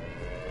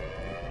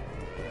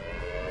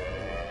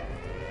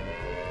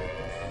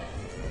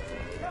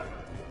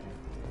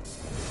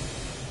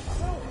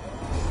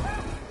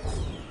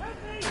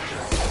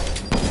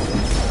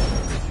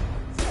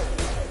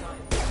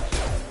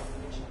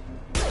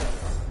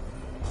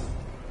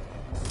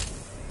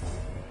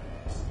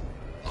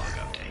 Log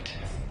update.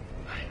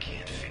 I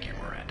can't figure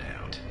Miranda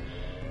out.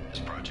 As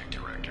project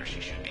director,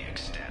 she should be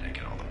ecstatic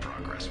at all the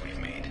progress we've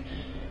made.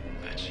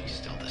 But she's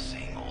still the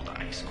same old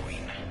ice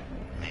queen.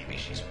 Maybe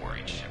she's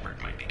worried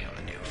Shepard might become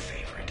the new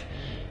favorite.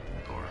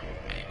 Or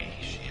maybe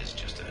she is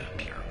just a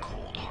pure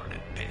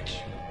cold-hearted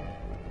bitch.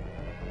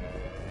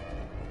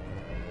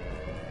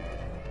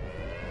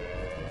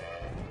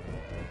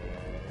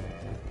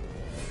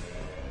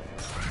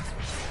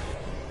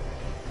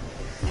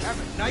 Have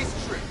a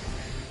nice trip.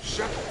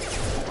 Shepard.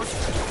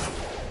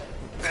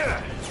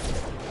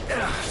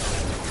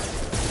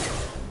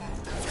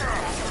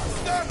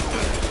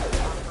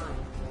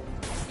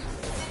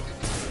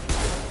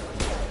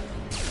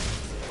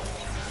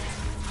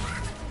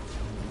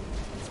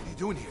 What are you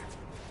doing here?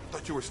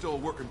 Thought you were still a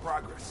work in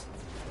progress.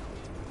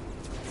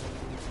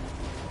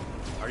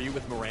 Are you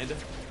with Miranda?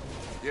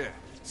 Yeah,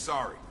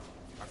 sorry.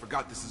 I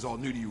forgot this is all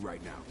new to you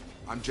right now.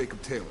 I'm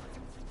Jacob Taylor.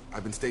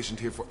 I've been stationed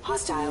here for—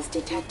 Hostiles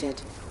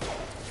detected.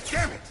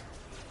 Damn it!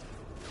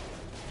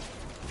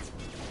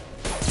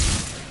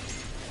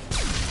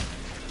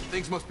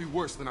 Things must be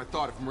worse than I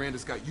thought if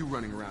Miranda's got you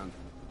running around.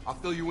 I'll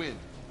fill you in,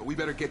 but we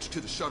better get you to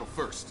the shuttle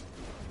first.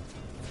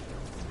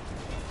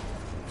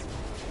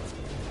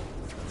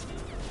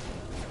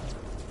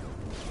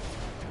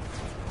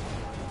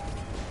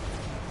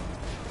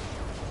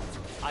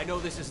 I know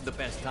this isn't the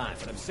best time,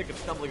 but I'm sick of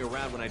stumbling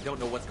around when I don't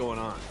know what's going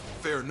on.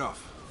 Fair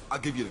enough. I'll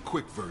give you the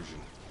quick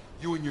version.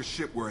 You and your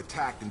ship were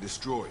attacked and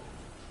destroyed.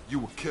 You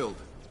were killed.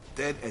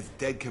 Dead as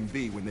dead can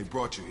be when they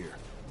brought you here.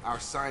 Our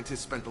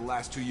scientists spent the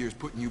last 2 years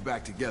putting you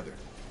back together.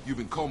 You've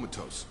been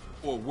comatose,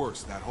 or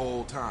worse, that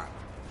whole time.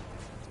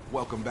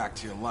 Welcome back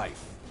to your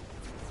life.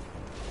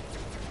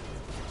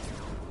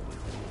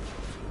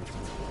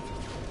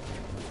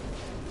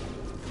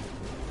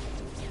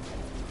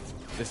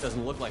 This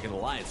doesn't look like an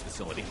Alliance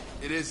facility.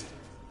 It isn't.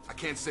 I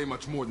can't say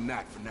much more than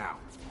that for now.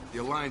 The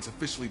Alliance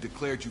officially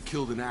declared you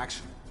killed in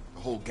action.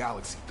 The whole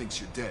galaxy thinks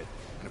you're dead.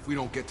 And if we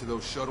don't get to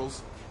those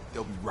shuttles,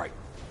 they'll be right.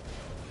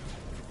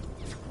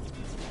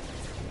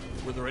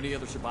 Were there any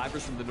other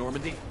survivors from the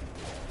Normandy?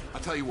 I'll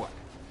tell you what.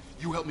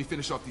 You help me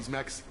finish off these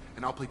mechs,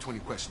 and I'll play 20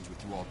 questions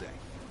with you all day.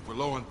 We're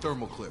low on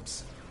thermal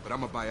clips, but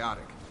I'm a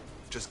biotic.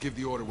 Just give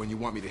the order when you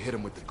want me to hit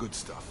them with the good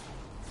stuff.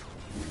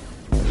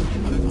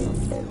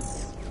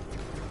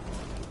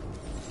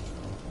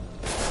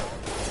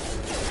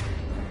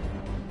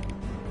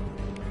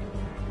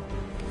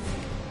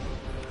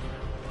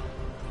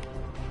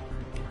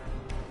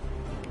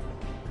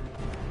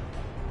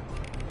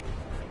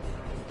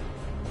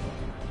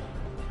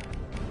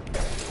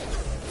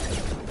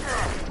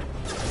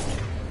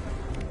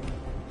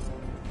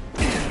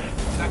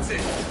 That's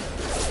it.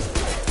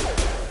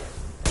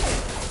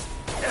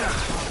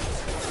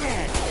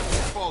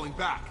 Falling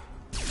back.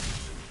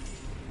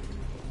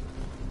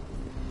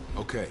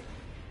 Okay.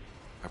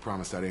 I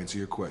promised I'd answer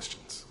your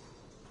questions.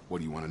 What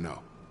do you want to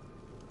know?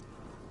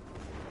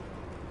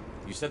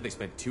 You said they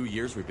spent 2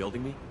 years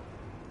rebuilding me?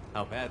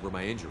 How bad were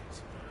my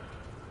injuries?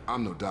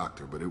 I'm no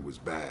doctor, but it was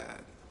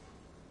bad.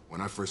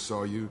 When I first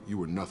saw you, you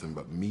were nothing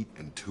but meat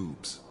and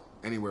tubes.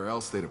 Anywhere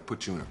else, they'd have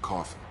put you in a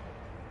coffin.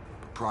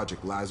 But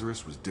Project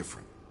Lazarus was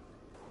different.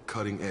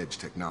 Cutting-edge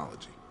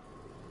technology.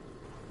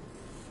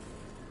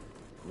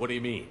 What do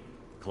you mean?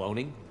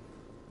 Cloning?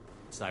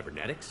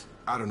 Cybernetics?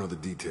 I don't know the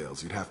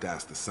details. You'd have to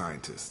ask the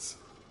scientists.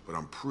 But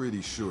I'm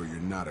pretty sure you're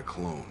not a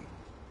clone.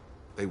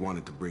 They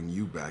wanted to bring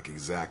you back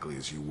exactly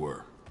as you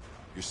were.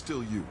 You're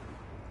still you.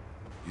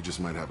 You just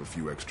might have a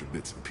few extra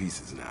bits and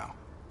pieces now.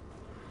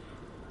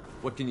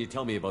 What can you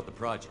tell me about the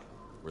project?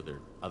 Were there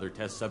other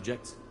test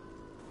subjects?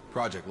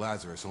 Project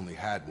Lazarus only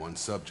had one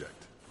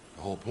subject.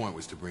 The whole point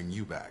was to bring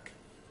you back.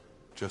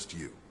 Just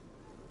you.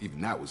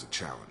 Even that was a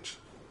challenge.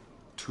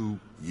 2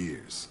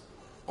 years.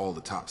 All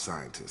the top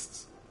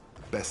scientists.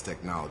 The best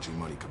technology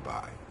money could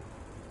buy.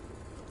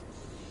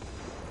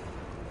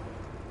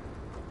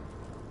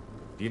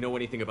 Do you know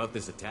anything about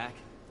this attack?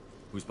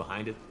 Who's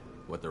behind it?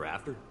 What they're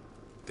after?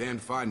 Damned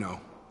if I know.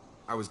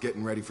 I was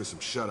getting ready for some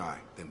shut-eye,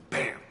 then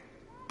BAM!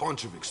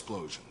 Bunch of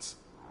explosions.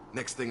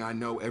 Next thing I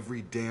know,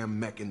 every damn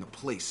mech in the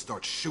place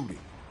starts shooting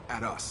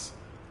at us.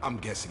 I'm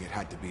guessing it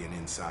had to be an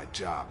inside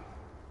job.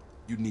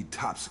 You'd need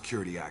top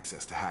security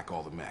access to hack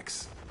all the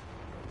mechs.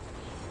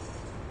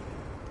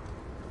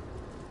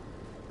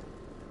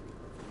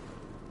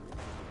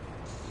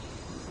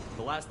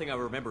 The last thing I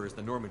remember is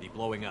the Normandy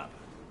blowing up.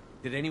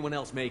 Did anyone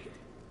else make it?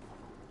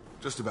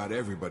 Just about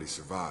everybody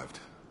survived.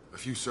 A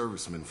few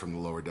servicemen from the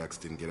lower decks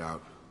didn't get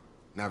out.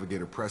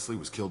 Navigator Presley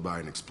was killed by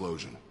an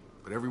explosion.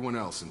 But everyone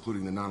else,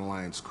 including the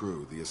non-Alliance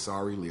crew, the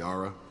Asari,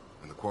 Liara,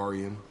 and the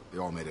Quarian, they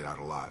all made it out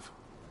alive.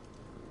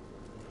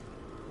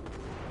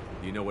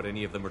 Do you know what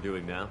any of them are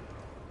doing now?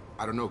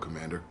 I don't know,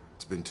 Commander.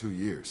 It's been 2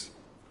 years.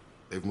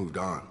 They've moved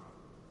on.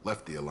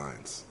 Left the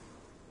Alliance.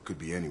 Could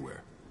be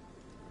anywhere.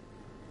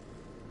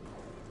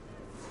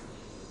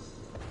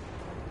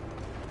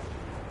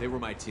 They were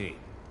my team.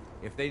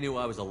 If they knew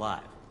I was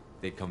alive,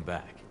 they'd come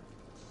back.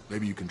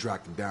 Maybe you can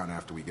track them down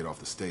after we get off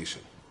the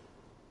station.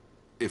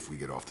 If we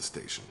get off the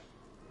station.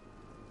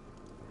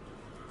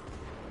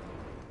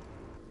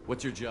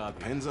 What's your job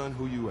here? Depends on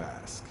who you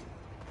ask.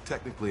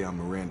 Technically, I'm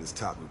Miranda's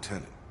top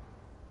lieutenant.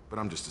 But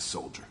I'm just a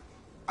soldier.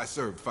 I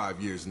served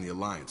 5 years in the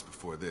Alliance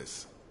before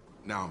this.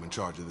 Now I'm in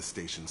charge of the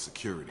station's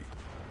security.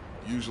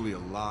 Usually a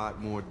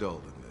lot more dull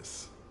than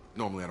this.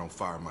 Normally I don't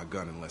fire my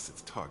gun unless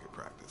it's target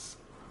practice.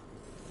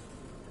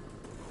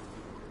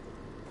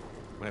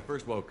 When I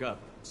first woke up,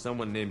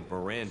 someone named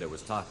Miranda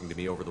was talking to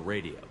me over the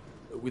radio.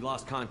 We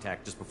lost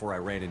contact just before I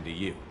ran into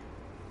you.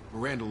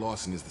 Miranda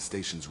Lawson is the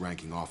station's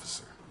ranking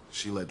officer.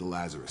 She led the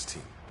Lazarus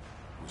team.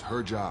 It was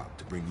her job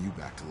to bring you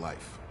back to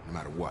life, no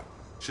matter what.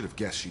 Should have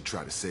guessed she'd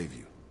try to save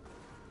you.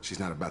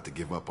 She's not about to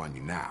give up on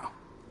you now.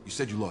 You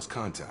said you lost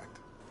contact.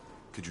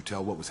 Could you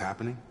tell what was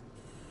happening?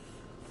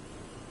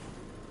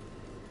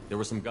 There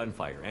was some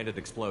gunfire and an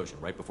explosion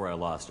right before I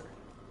lost her.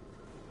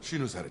 She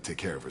knows how to take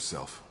care of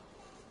herself.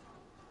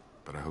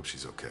 But I hope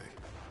she's okay.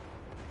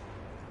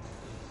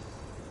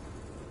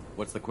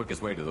 What's the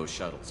quickest way to those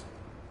shuttles?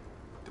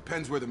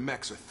 Depends where the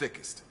mechs are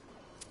thickest.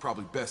 It's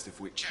probably best if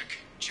we... Check.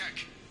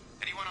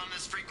 Anyone on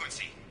this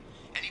frequency?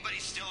 Anybody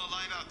still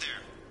alive out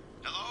there?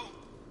 Hello?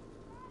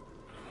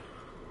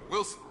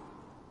 Wilson,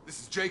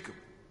 this is Jacob.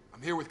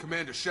 I'm here with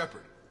Commander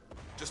Shepard.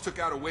 Just took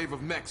out a wave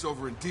of mechs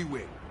over in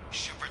D-Wing.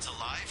 Shepard's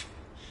alive?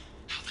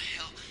 How the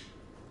hell?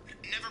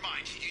 Never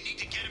mind. You need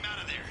to get him out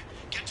of there.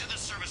 Get to the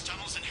service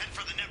tunnels and head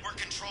for the network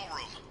control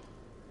room.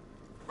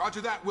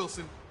 Roger that,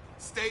 Wilson.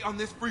 Stay on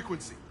this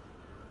frequency.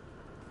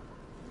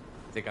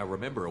 I think I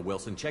remember a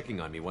Wilson checking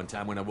on me one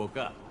time when I woke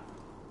up.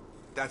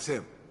 That's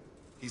him.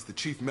 He's the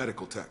chief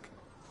medical tech.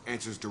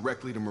 Answers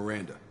directly to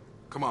Miranda.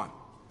 Come on.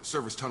 The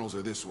service tunnels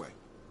are this way.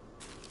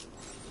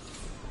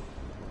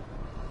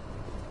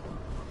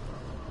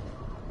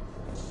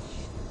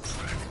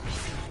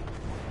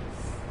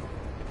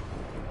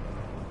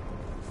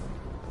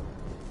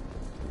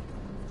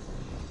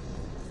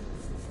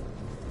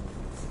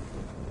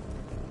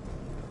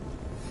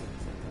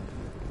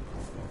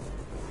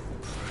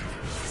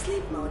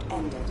 Sleep mode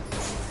ended.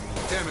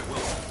 Damn it,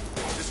 Wilson.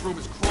 This room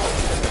is crawling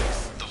with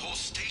mechs. The whole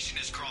station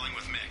is crawling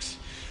with mechs.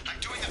 I'm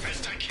doing the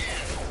best I can.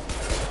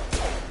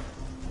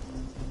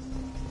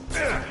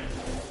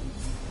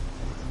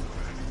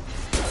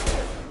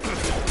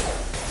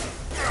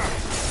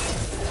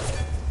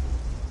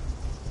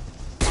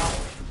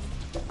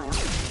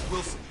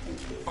 Wilson,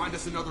 find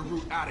us another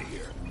route out of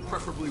here.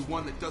 Preferably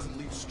one that doesn't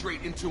lead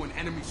straight into an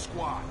enemy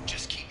squad.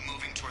 Just keep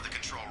moving toward the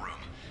control room.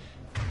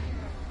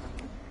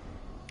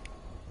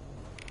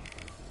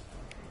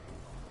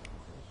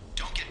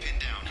 Don't get pinned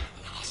down.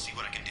 I'll see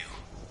what I can do.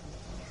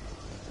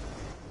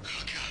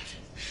 Oh, God.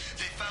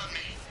 They found me.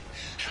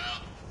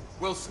 Help!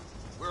 Wilson,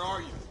 where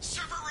are you?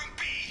 Server room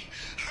B!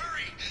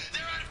 Hurry!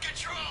 They're out of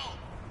control!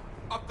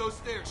 Up those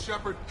stairs,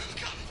 Shepard. Oh,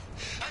 God!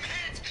 I'm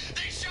hit!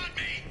 They shot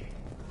me!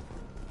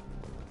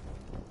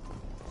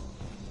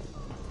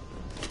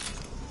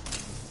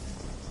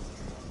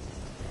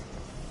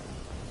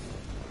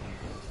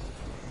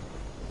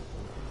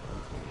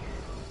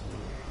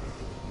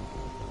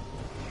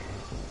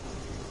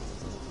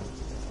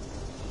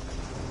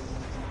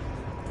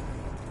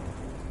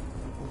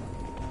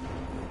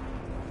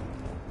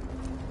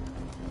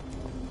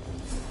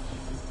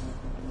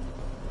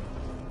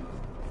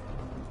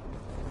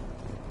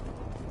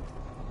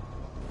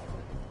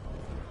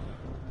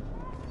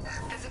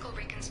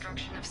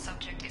 Reconstruction of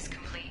subject is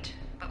complete,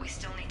 but we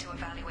still need to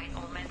evaluate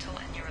all mental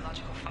and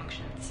neurological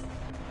functions.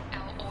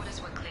 Our orders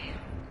were clear.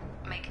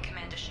 Make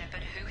Commander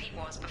Shepard who he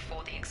was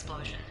before the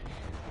explosion.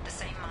 The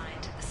same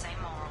mind, the same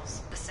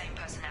morals, the same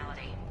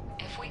personality.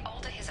 If we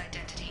alter his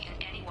identity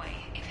in any way,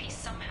 if he's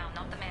somehow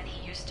not the man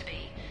he used to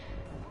be,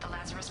 the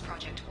Lazarus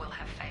Project will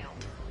have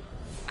failed.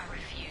 I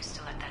refuse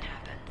to let that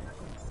happen.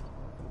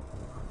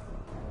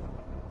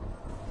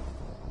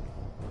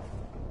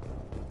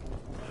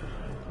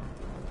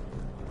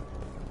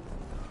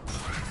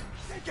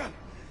 Jacob!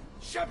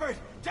 Shepard!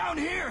 Down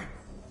here!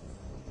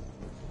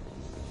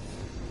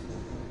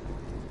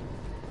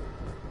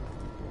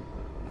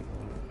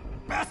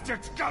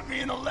 Bastards got me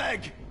in the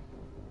leg!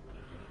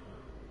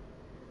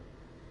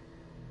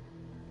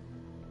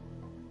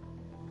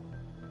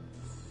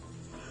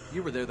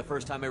 You were there the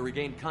first time I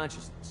regained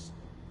consciousness.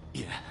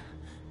 Yeah,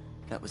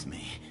 that was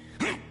me.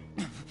 How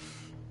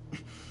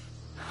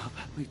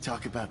about we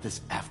talk about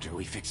this after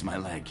we fix my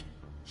leg?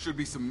 Should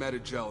be some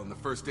Metagel in the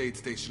first aid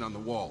station on the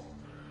wall.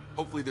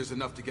 Hopefully there's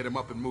enough to get him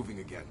up and moving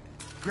again.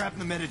 Grab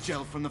the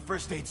Metagel from the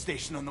first aid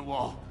station on the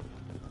wall.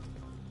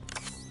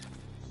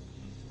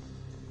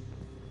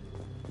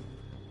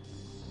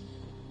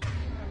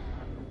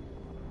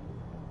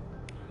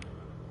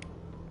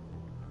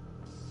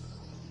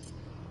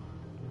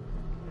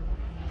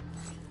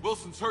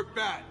 Wilson's hurt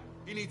bad.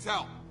 He needs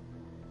help.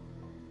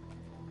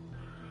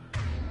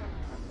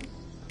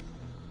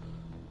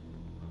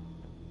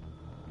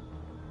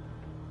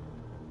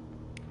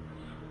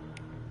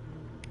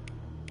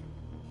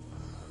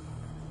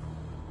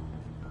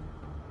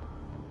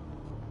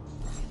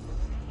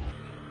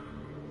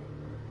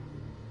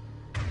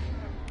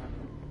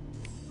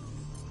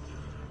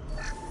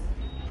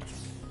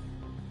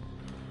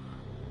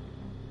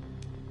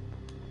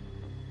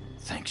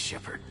 Thanks,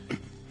 Shepard.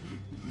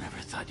 Never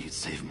thought you'd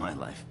save my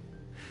life.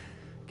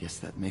 Guess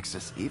that makes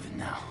us even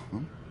now,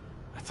 hmm?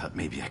 I thought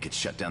maybe I could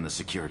shut down the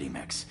security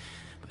mechs,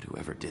 but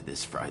whoever did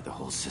this fried the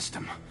whole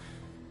system.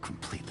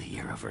 Completely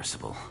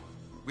irreversible.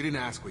 We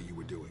didn't ask what you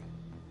were doing.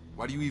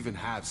 Why do you even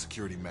have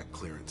security mech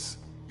clearance?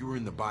 You were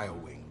in the bio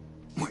wing.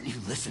 Weren't you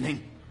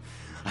listening?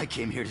 I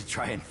came here to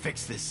try and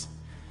fix this.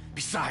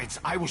 Besides,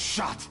 I was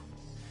shot.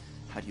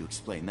 How do you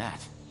explain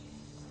that?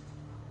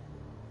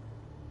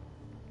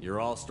 You're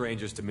all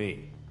strangers to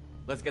me.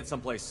 Let's get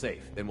someplace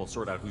safe, then we'll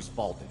sort out whose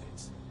fault it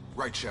is.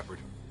 Right, Shepard.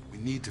 We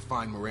need to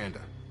find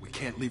Miranda. We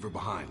can't leave her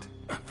behind.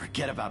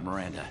 Forget about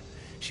Miranda.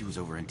 She was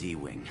over in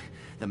D-Wing.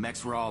 The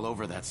mechs were all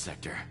over that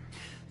sector.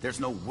 There's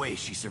no way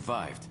she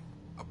survived.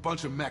 A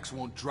bunch of mechs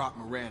won't drop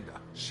Miranda.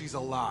 She's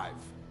alive.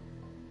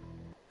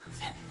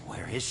 Then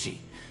where is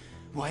she?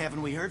 Why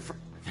haven't we heard from...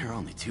 There are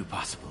only two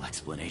possible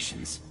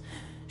explanations.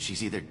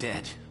 She's either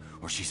dead,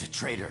 or she's a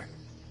traitor.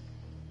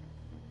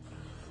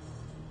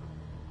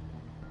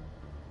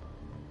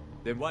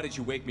 Then why did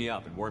you wake me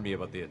up and warn me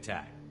about the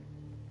attack?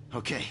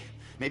 Okay,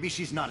 maybe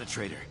she's not a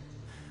traitor.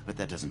 But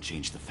that doesn't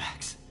change the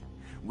facts.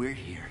 We're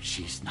here,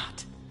 she's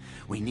not.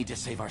 We need to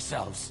save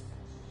ourselves.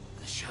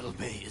 The shuttle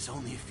bay is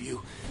only a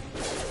few...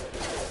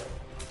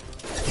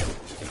 You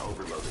can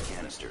overload the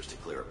canisters to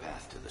clear a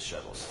path to the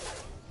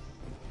shuttles.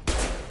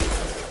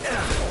 I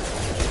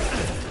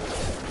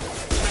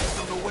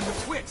don't know when to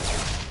quit!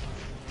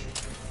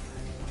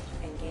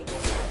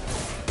 Engaging.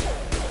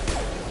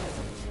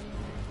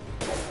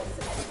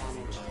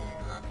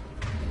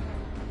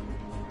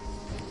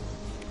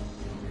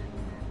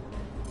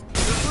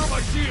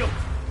 Shield!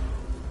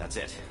 That's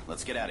it.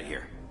 Let's get out of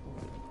here.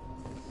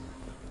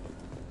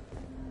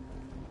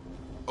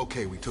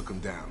 Okay, we took him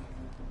down.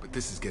 But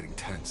this is getting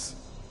tense.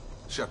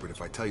 Shepard,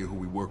 if I tell you who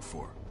we work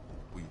for,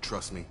 will you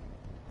trust me?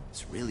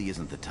 This really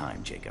isn't the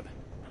time, Jacob.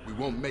 We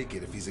won't make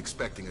it if he's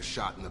expecting a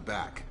shot in the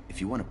back. If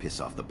you want to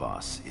piss off the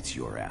boss, it's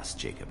your ass,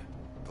 Jacob.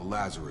 The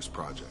Lazarus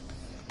Project.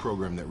 The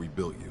program that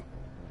rebuilt you.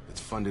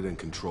 It's funded and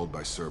controlled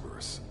by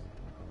Cerberus.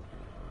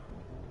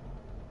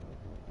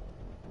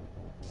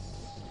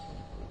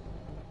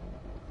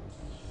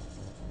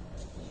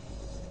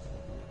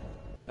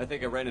 I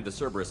think I ran into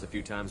Cerberus a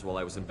few times while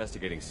I was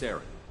investigating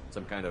Saren.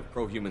 Some kind of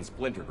pro-human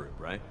splinter group,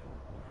 right?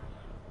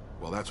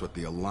 Well, that's what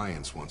the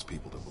Alliance wants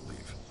people to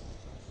believe.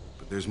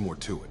 But there's more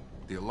to it.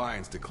 The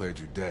Alliance declared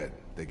you dead.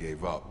 They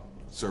gave up.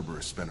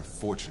 Cerberus spent a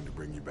fortune to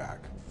bring you back.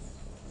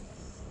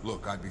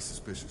 Look, I'd be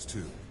suspicious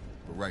too.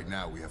 But right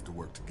now, we have to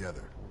work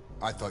together.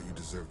 I thought you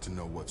deserved to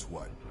know what's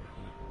what.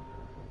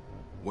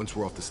 Once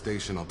we're off the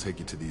station, I'll take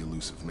you to the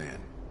Elusive Man.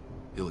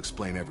 He'll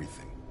explain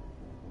everything.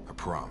 I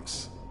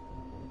promise.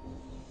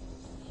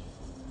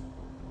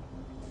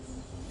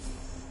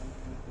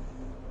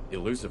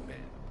 Elusive Man?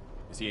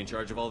 Is he in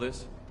charge of all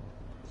this?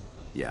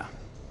 Yeah.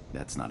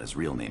 That's not his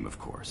real name, of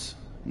course.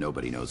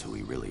 Nobody knows who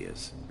he really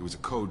is. It was a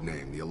code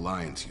name the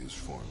Alliance used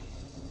for him.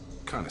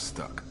 Kinda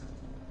stuck.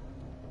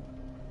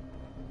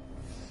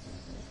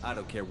 I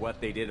don't care what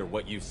they did or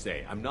what you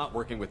say. I'm not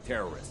working with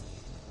terrorists.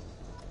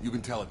 You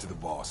can tell it to the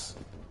boss.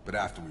 But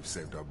after we've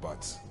saved our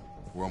butts.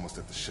 We're almost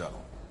at the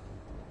shuttle.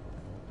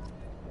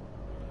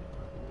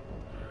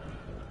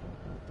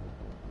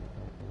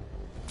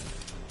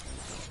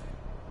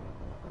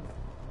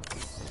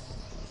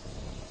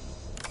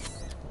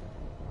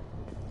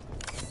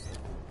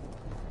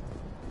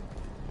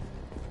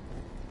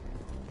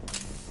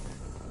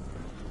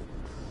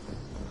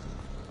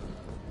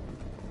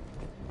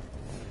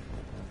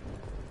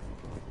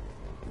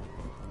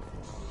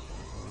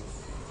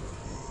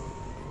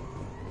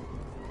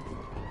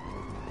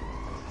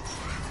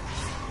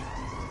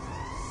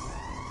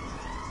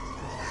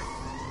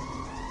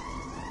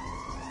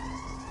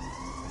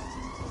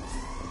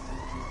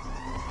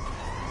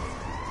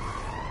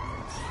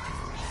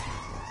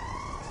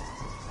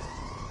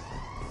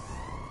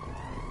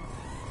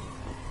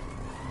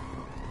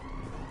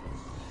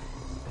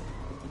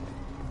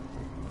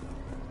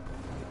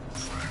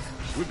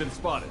 We've been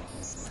spotted.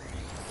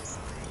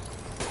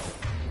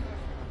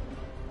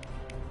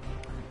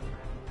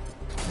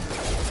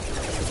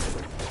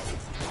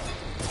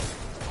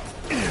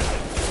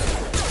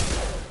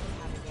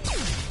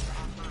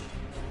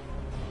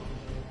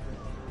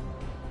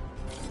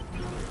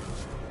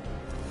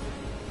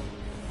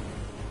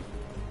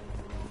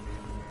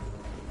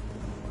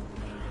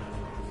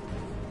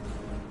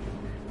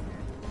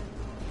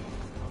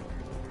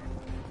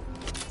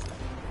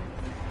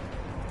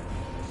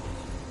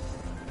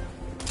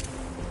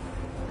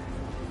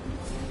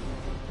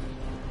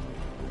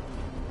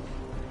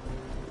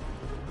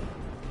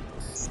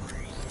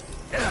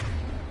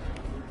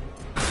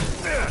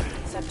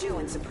 Subdue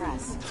and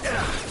suppress.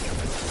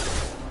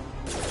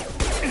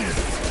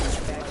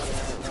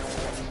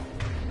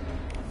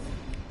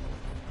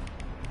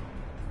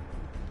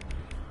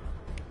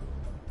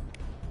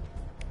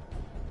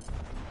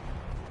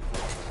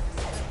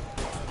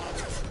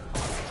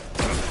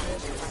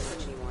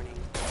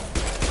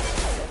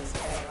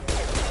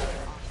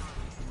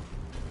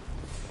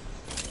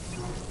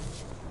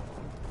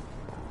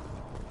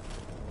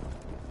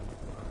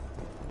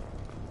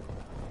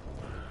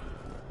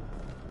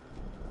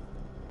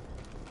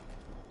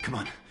 Come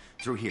on,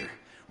 through here.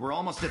 We're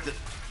almost at the...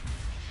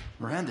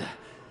 Miranda,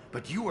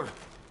 but you were...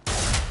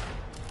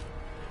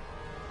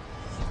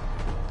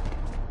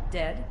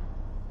 Dead?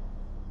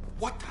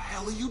 What the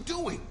hell are you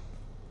doing?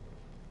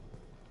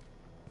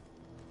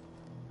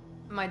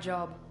 My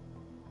job.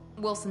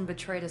 Wilson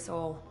betrayed us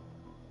all.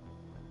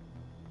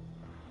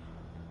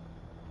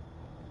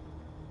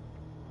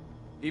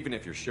 Even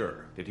if you're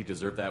sure, did he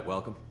deserve that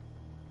welcome?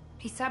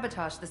 He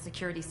sabotaged the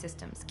security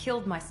systems,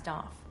 killed my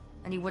staff,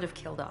 and he would have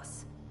killed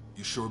us.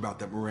 You sure about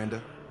that,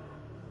 Miranda?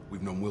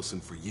 We've known Wilson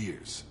for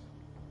years.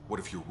 What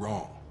if you're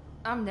wrong?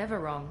 I'm never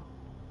wrong.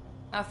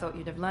 I thought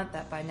you'd have learnt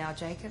that by now,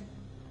 Jacob.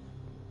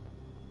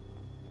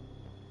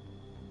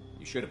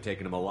 You should have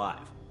taken him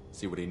alive.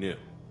 See what he knew.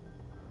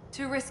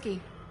 Too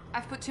risky.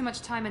 I've put too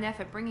much time and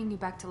effort bringing you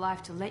back to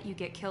life to let you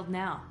get killed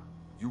now.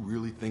 You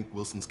really think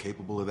Wilson's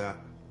capable of that?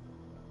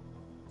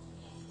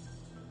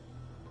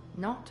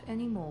 Not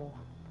anymore.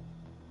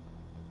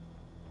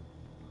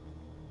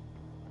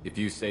 If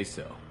you say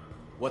so.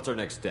 What's our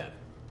next step?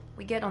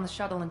 We get on the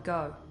shuttle and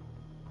go.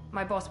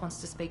 My boss wants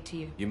to speak to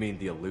you. You mean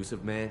the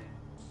elusive man?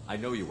 I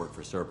know you work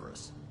for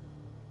Cerberus.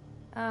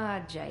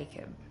 Ah,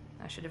 Jacob.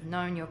 I should have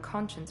known your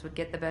conscience would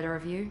get the better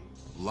of you.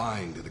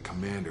 Lying to the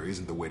commander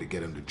isn't the way to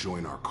get him to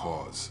join our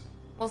cause.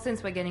 Well,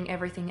 since we're getting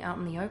everything out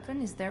in the open,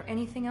 is there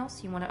anything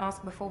else you want to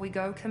ask before we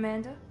go,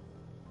 Commander?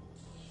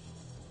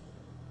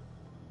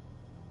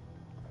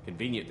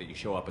 Convenient that you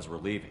show up as we're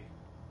leaving.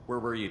 Where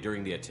were you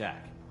during the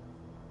attack?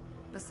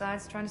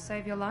 Besides trying to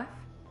save your life?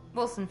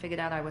 Wilson figured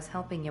out I was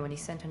helping you and he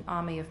sent an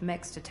army of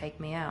mechs to take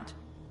me out.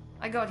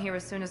 I got here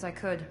as soon as I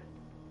could.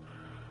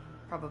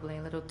 Probably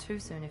a little too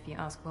soon if you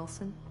ask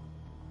Wilson.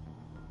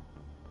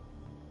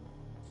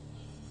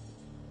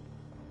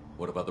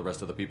 What about the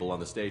rest of the people on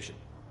the station?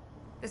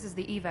 This is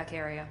the evac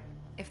area.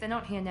 If they're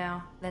not here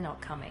now, they're not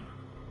coming.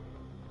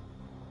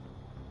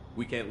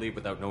 We can't leave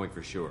without knowing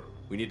for sure.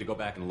 We need to go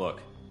back and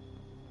look.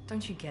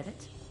 Don't you get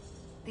it?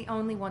 The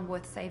only one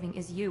worth saving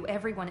is you.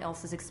 Everyone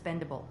else is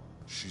expendable.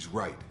 She's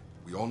right.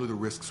 We all knew the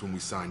risks when we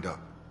signed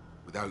up.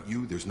 Without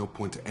you, there's no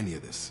point to any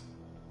of this.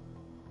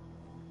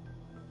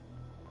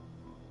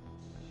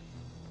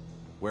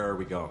 Where are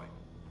we going?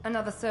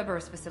 Another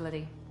Cerberus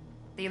facility.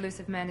 The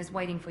elusive man is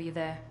waiting for you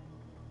there.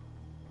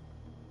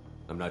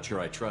 I'm not sure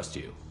I trust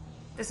you.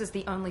 This is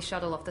the only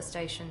shuttle off the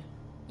station.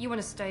 You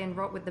want to stay and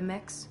rot with the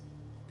mechs?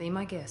 Be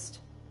my guest.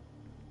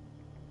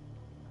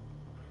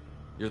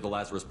 You're the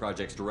Lazarus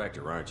Project's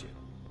director, aren't you?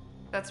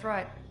 That's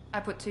right. I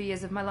put 2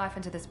 years of my life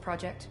into this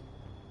project.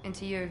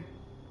 Into you.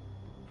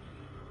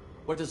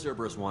 What does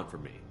Cerberus want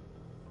from me?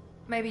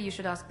 Maybe you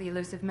should ask the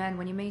elusive man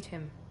when you meet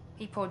him.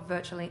 He poured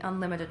virtually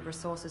unlimited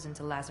resources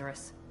into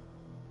Lazarus.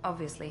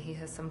 Obviously, he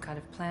has some kind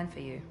of plan for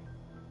you.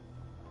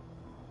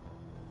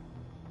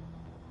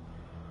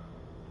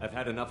 I've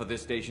had enough of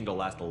this station to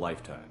last a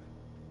lifetime.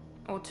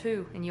 Or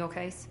 2, in your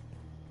case.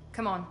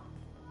 Come on.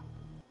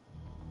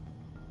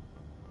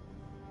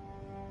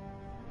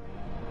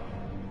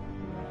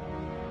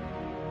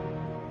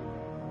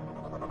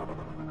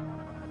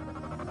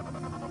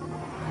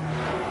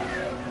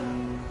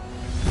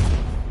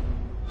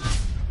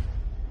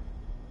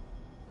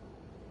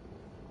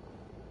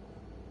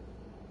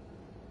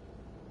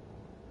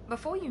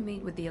 Before you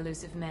meet with the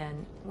elusive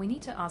man, we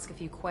need to ask a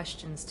few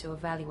questions to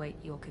evaluate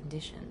your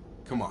condition.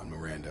 Come on,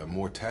 Miranda.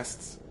 More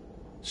tests?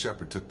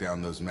 Shepard took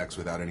down those mechs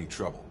without any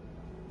trouble.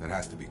 That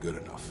has to be good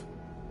enough.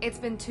 It's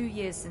been 2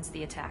 years since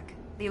the attack.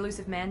 The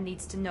elusive man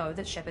needs to know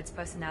that Shepard's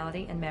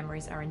personality and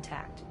memories are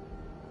intact.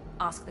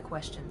 Ask the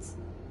questions.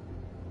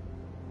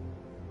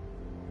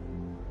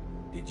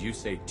 Did you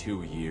say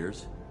 2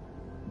 years?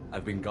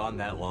 I've been gone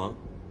that long?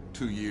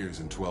 2 years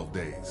and 12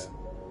 days.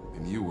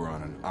 And you were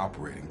on an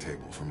operating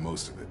table for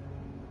most of it.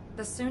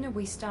 The sooner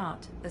we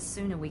start, the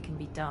sooner we can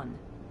be done.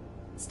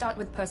 Start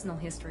with personal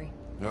history.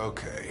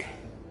 Okay.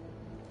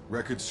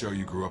 Records show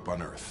you grew up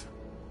on Earth.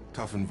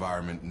 Tough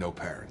environment, no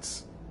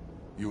parents.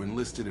 You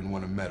enlisted and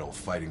won a medal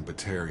fighting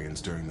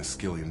Batarians during the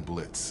Skillian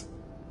Blitz.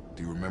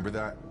 Do you remember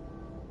that?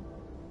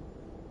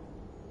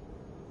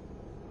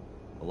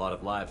 A lot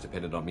of lives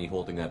depended on me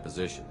holding that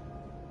position.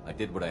 I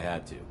did what I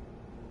had to.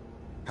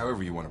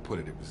 However you want to put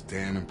it, it was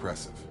damn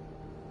impressive.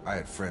 I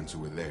had friends who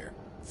were there.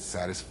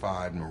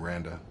 Satisfied,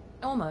 Miranda?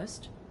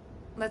 Almost.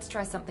 Let's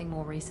try something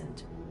more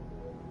recent.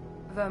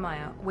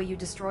 Vermeer, where you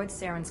destroyed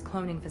Saren's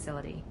cloning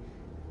facility.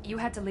 You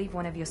had to leave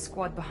one of your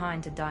squad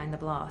behind to die in the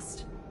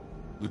blast.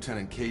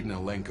 Lieutenant Kaidan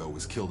Alenko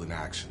was killed in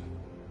action.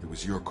 It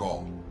was your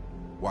call.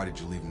 Why did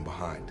you leave him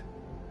behind?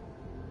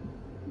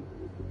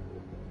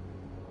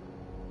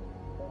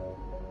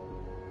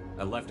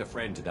 I left a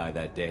friend to die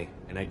that day,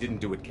 and I didn't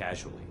do it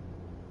casually.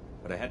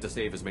 But I had to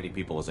save as many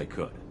people as I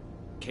could.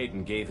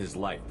 Kaidan gave his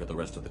life for the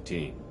rest of the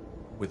team.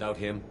 Without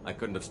him, I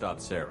couldn't have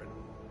stopped Saren.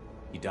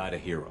 He died a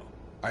hero.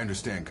 I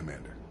understand,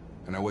 Commander,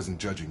 and I wasn't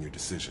judging your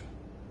decision.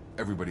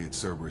 Everybody at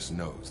Cerberus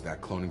knows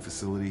that cloning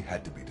facility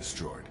had to be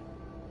destroyed.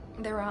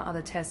 There are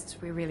other tests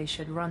we really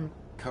should run.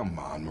 Come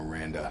on,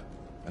 Miranda.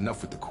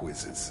 Enough with the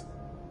quizzes.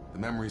 The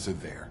memories are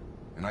there,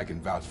 and I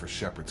can vouch for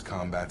Shepard's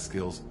combat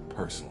skills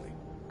personally.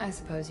 I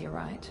suppose you're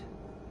right.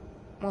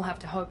 We'll have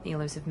to hope the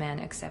Illusive Man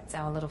accepts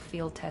our little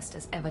field test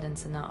as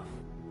evidence enough.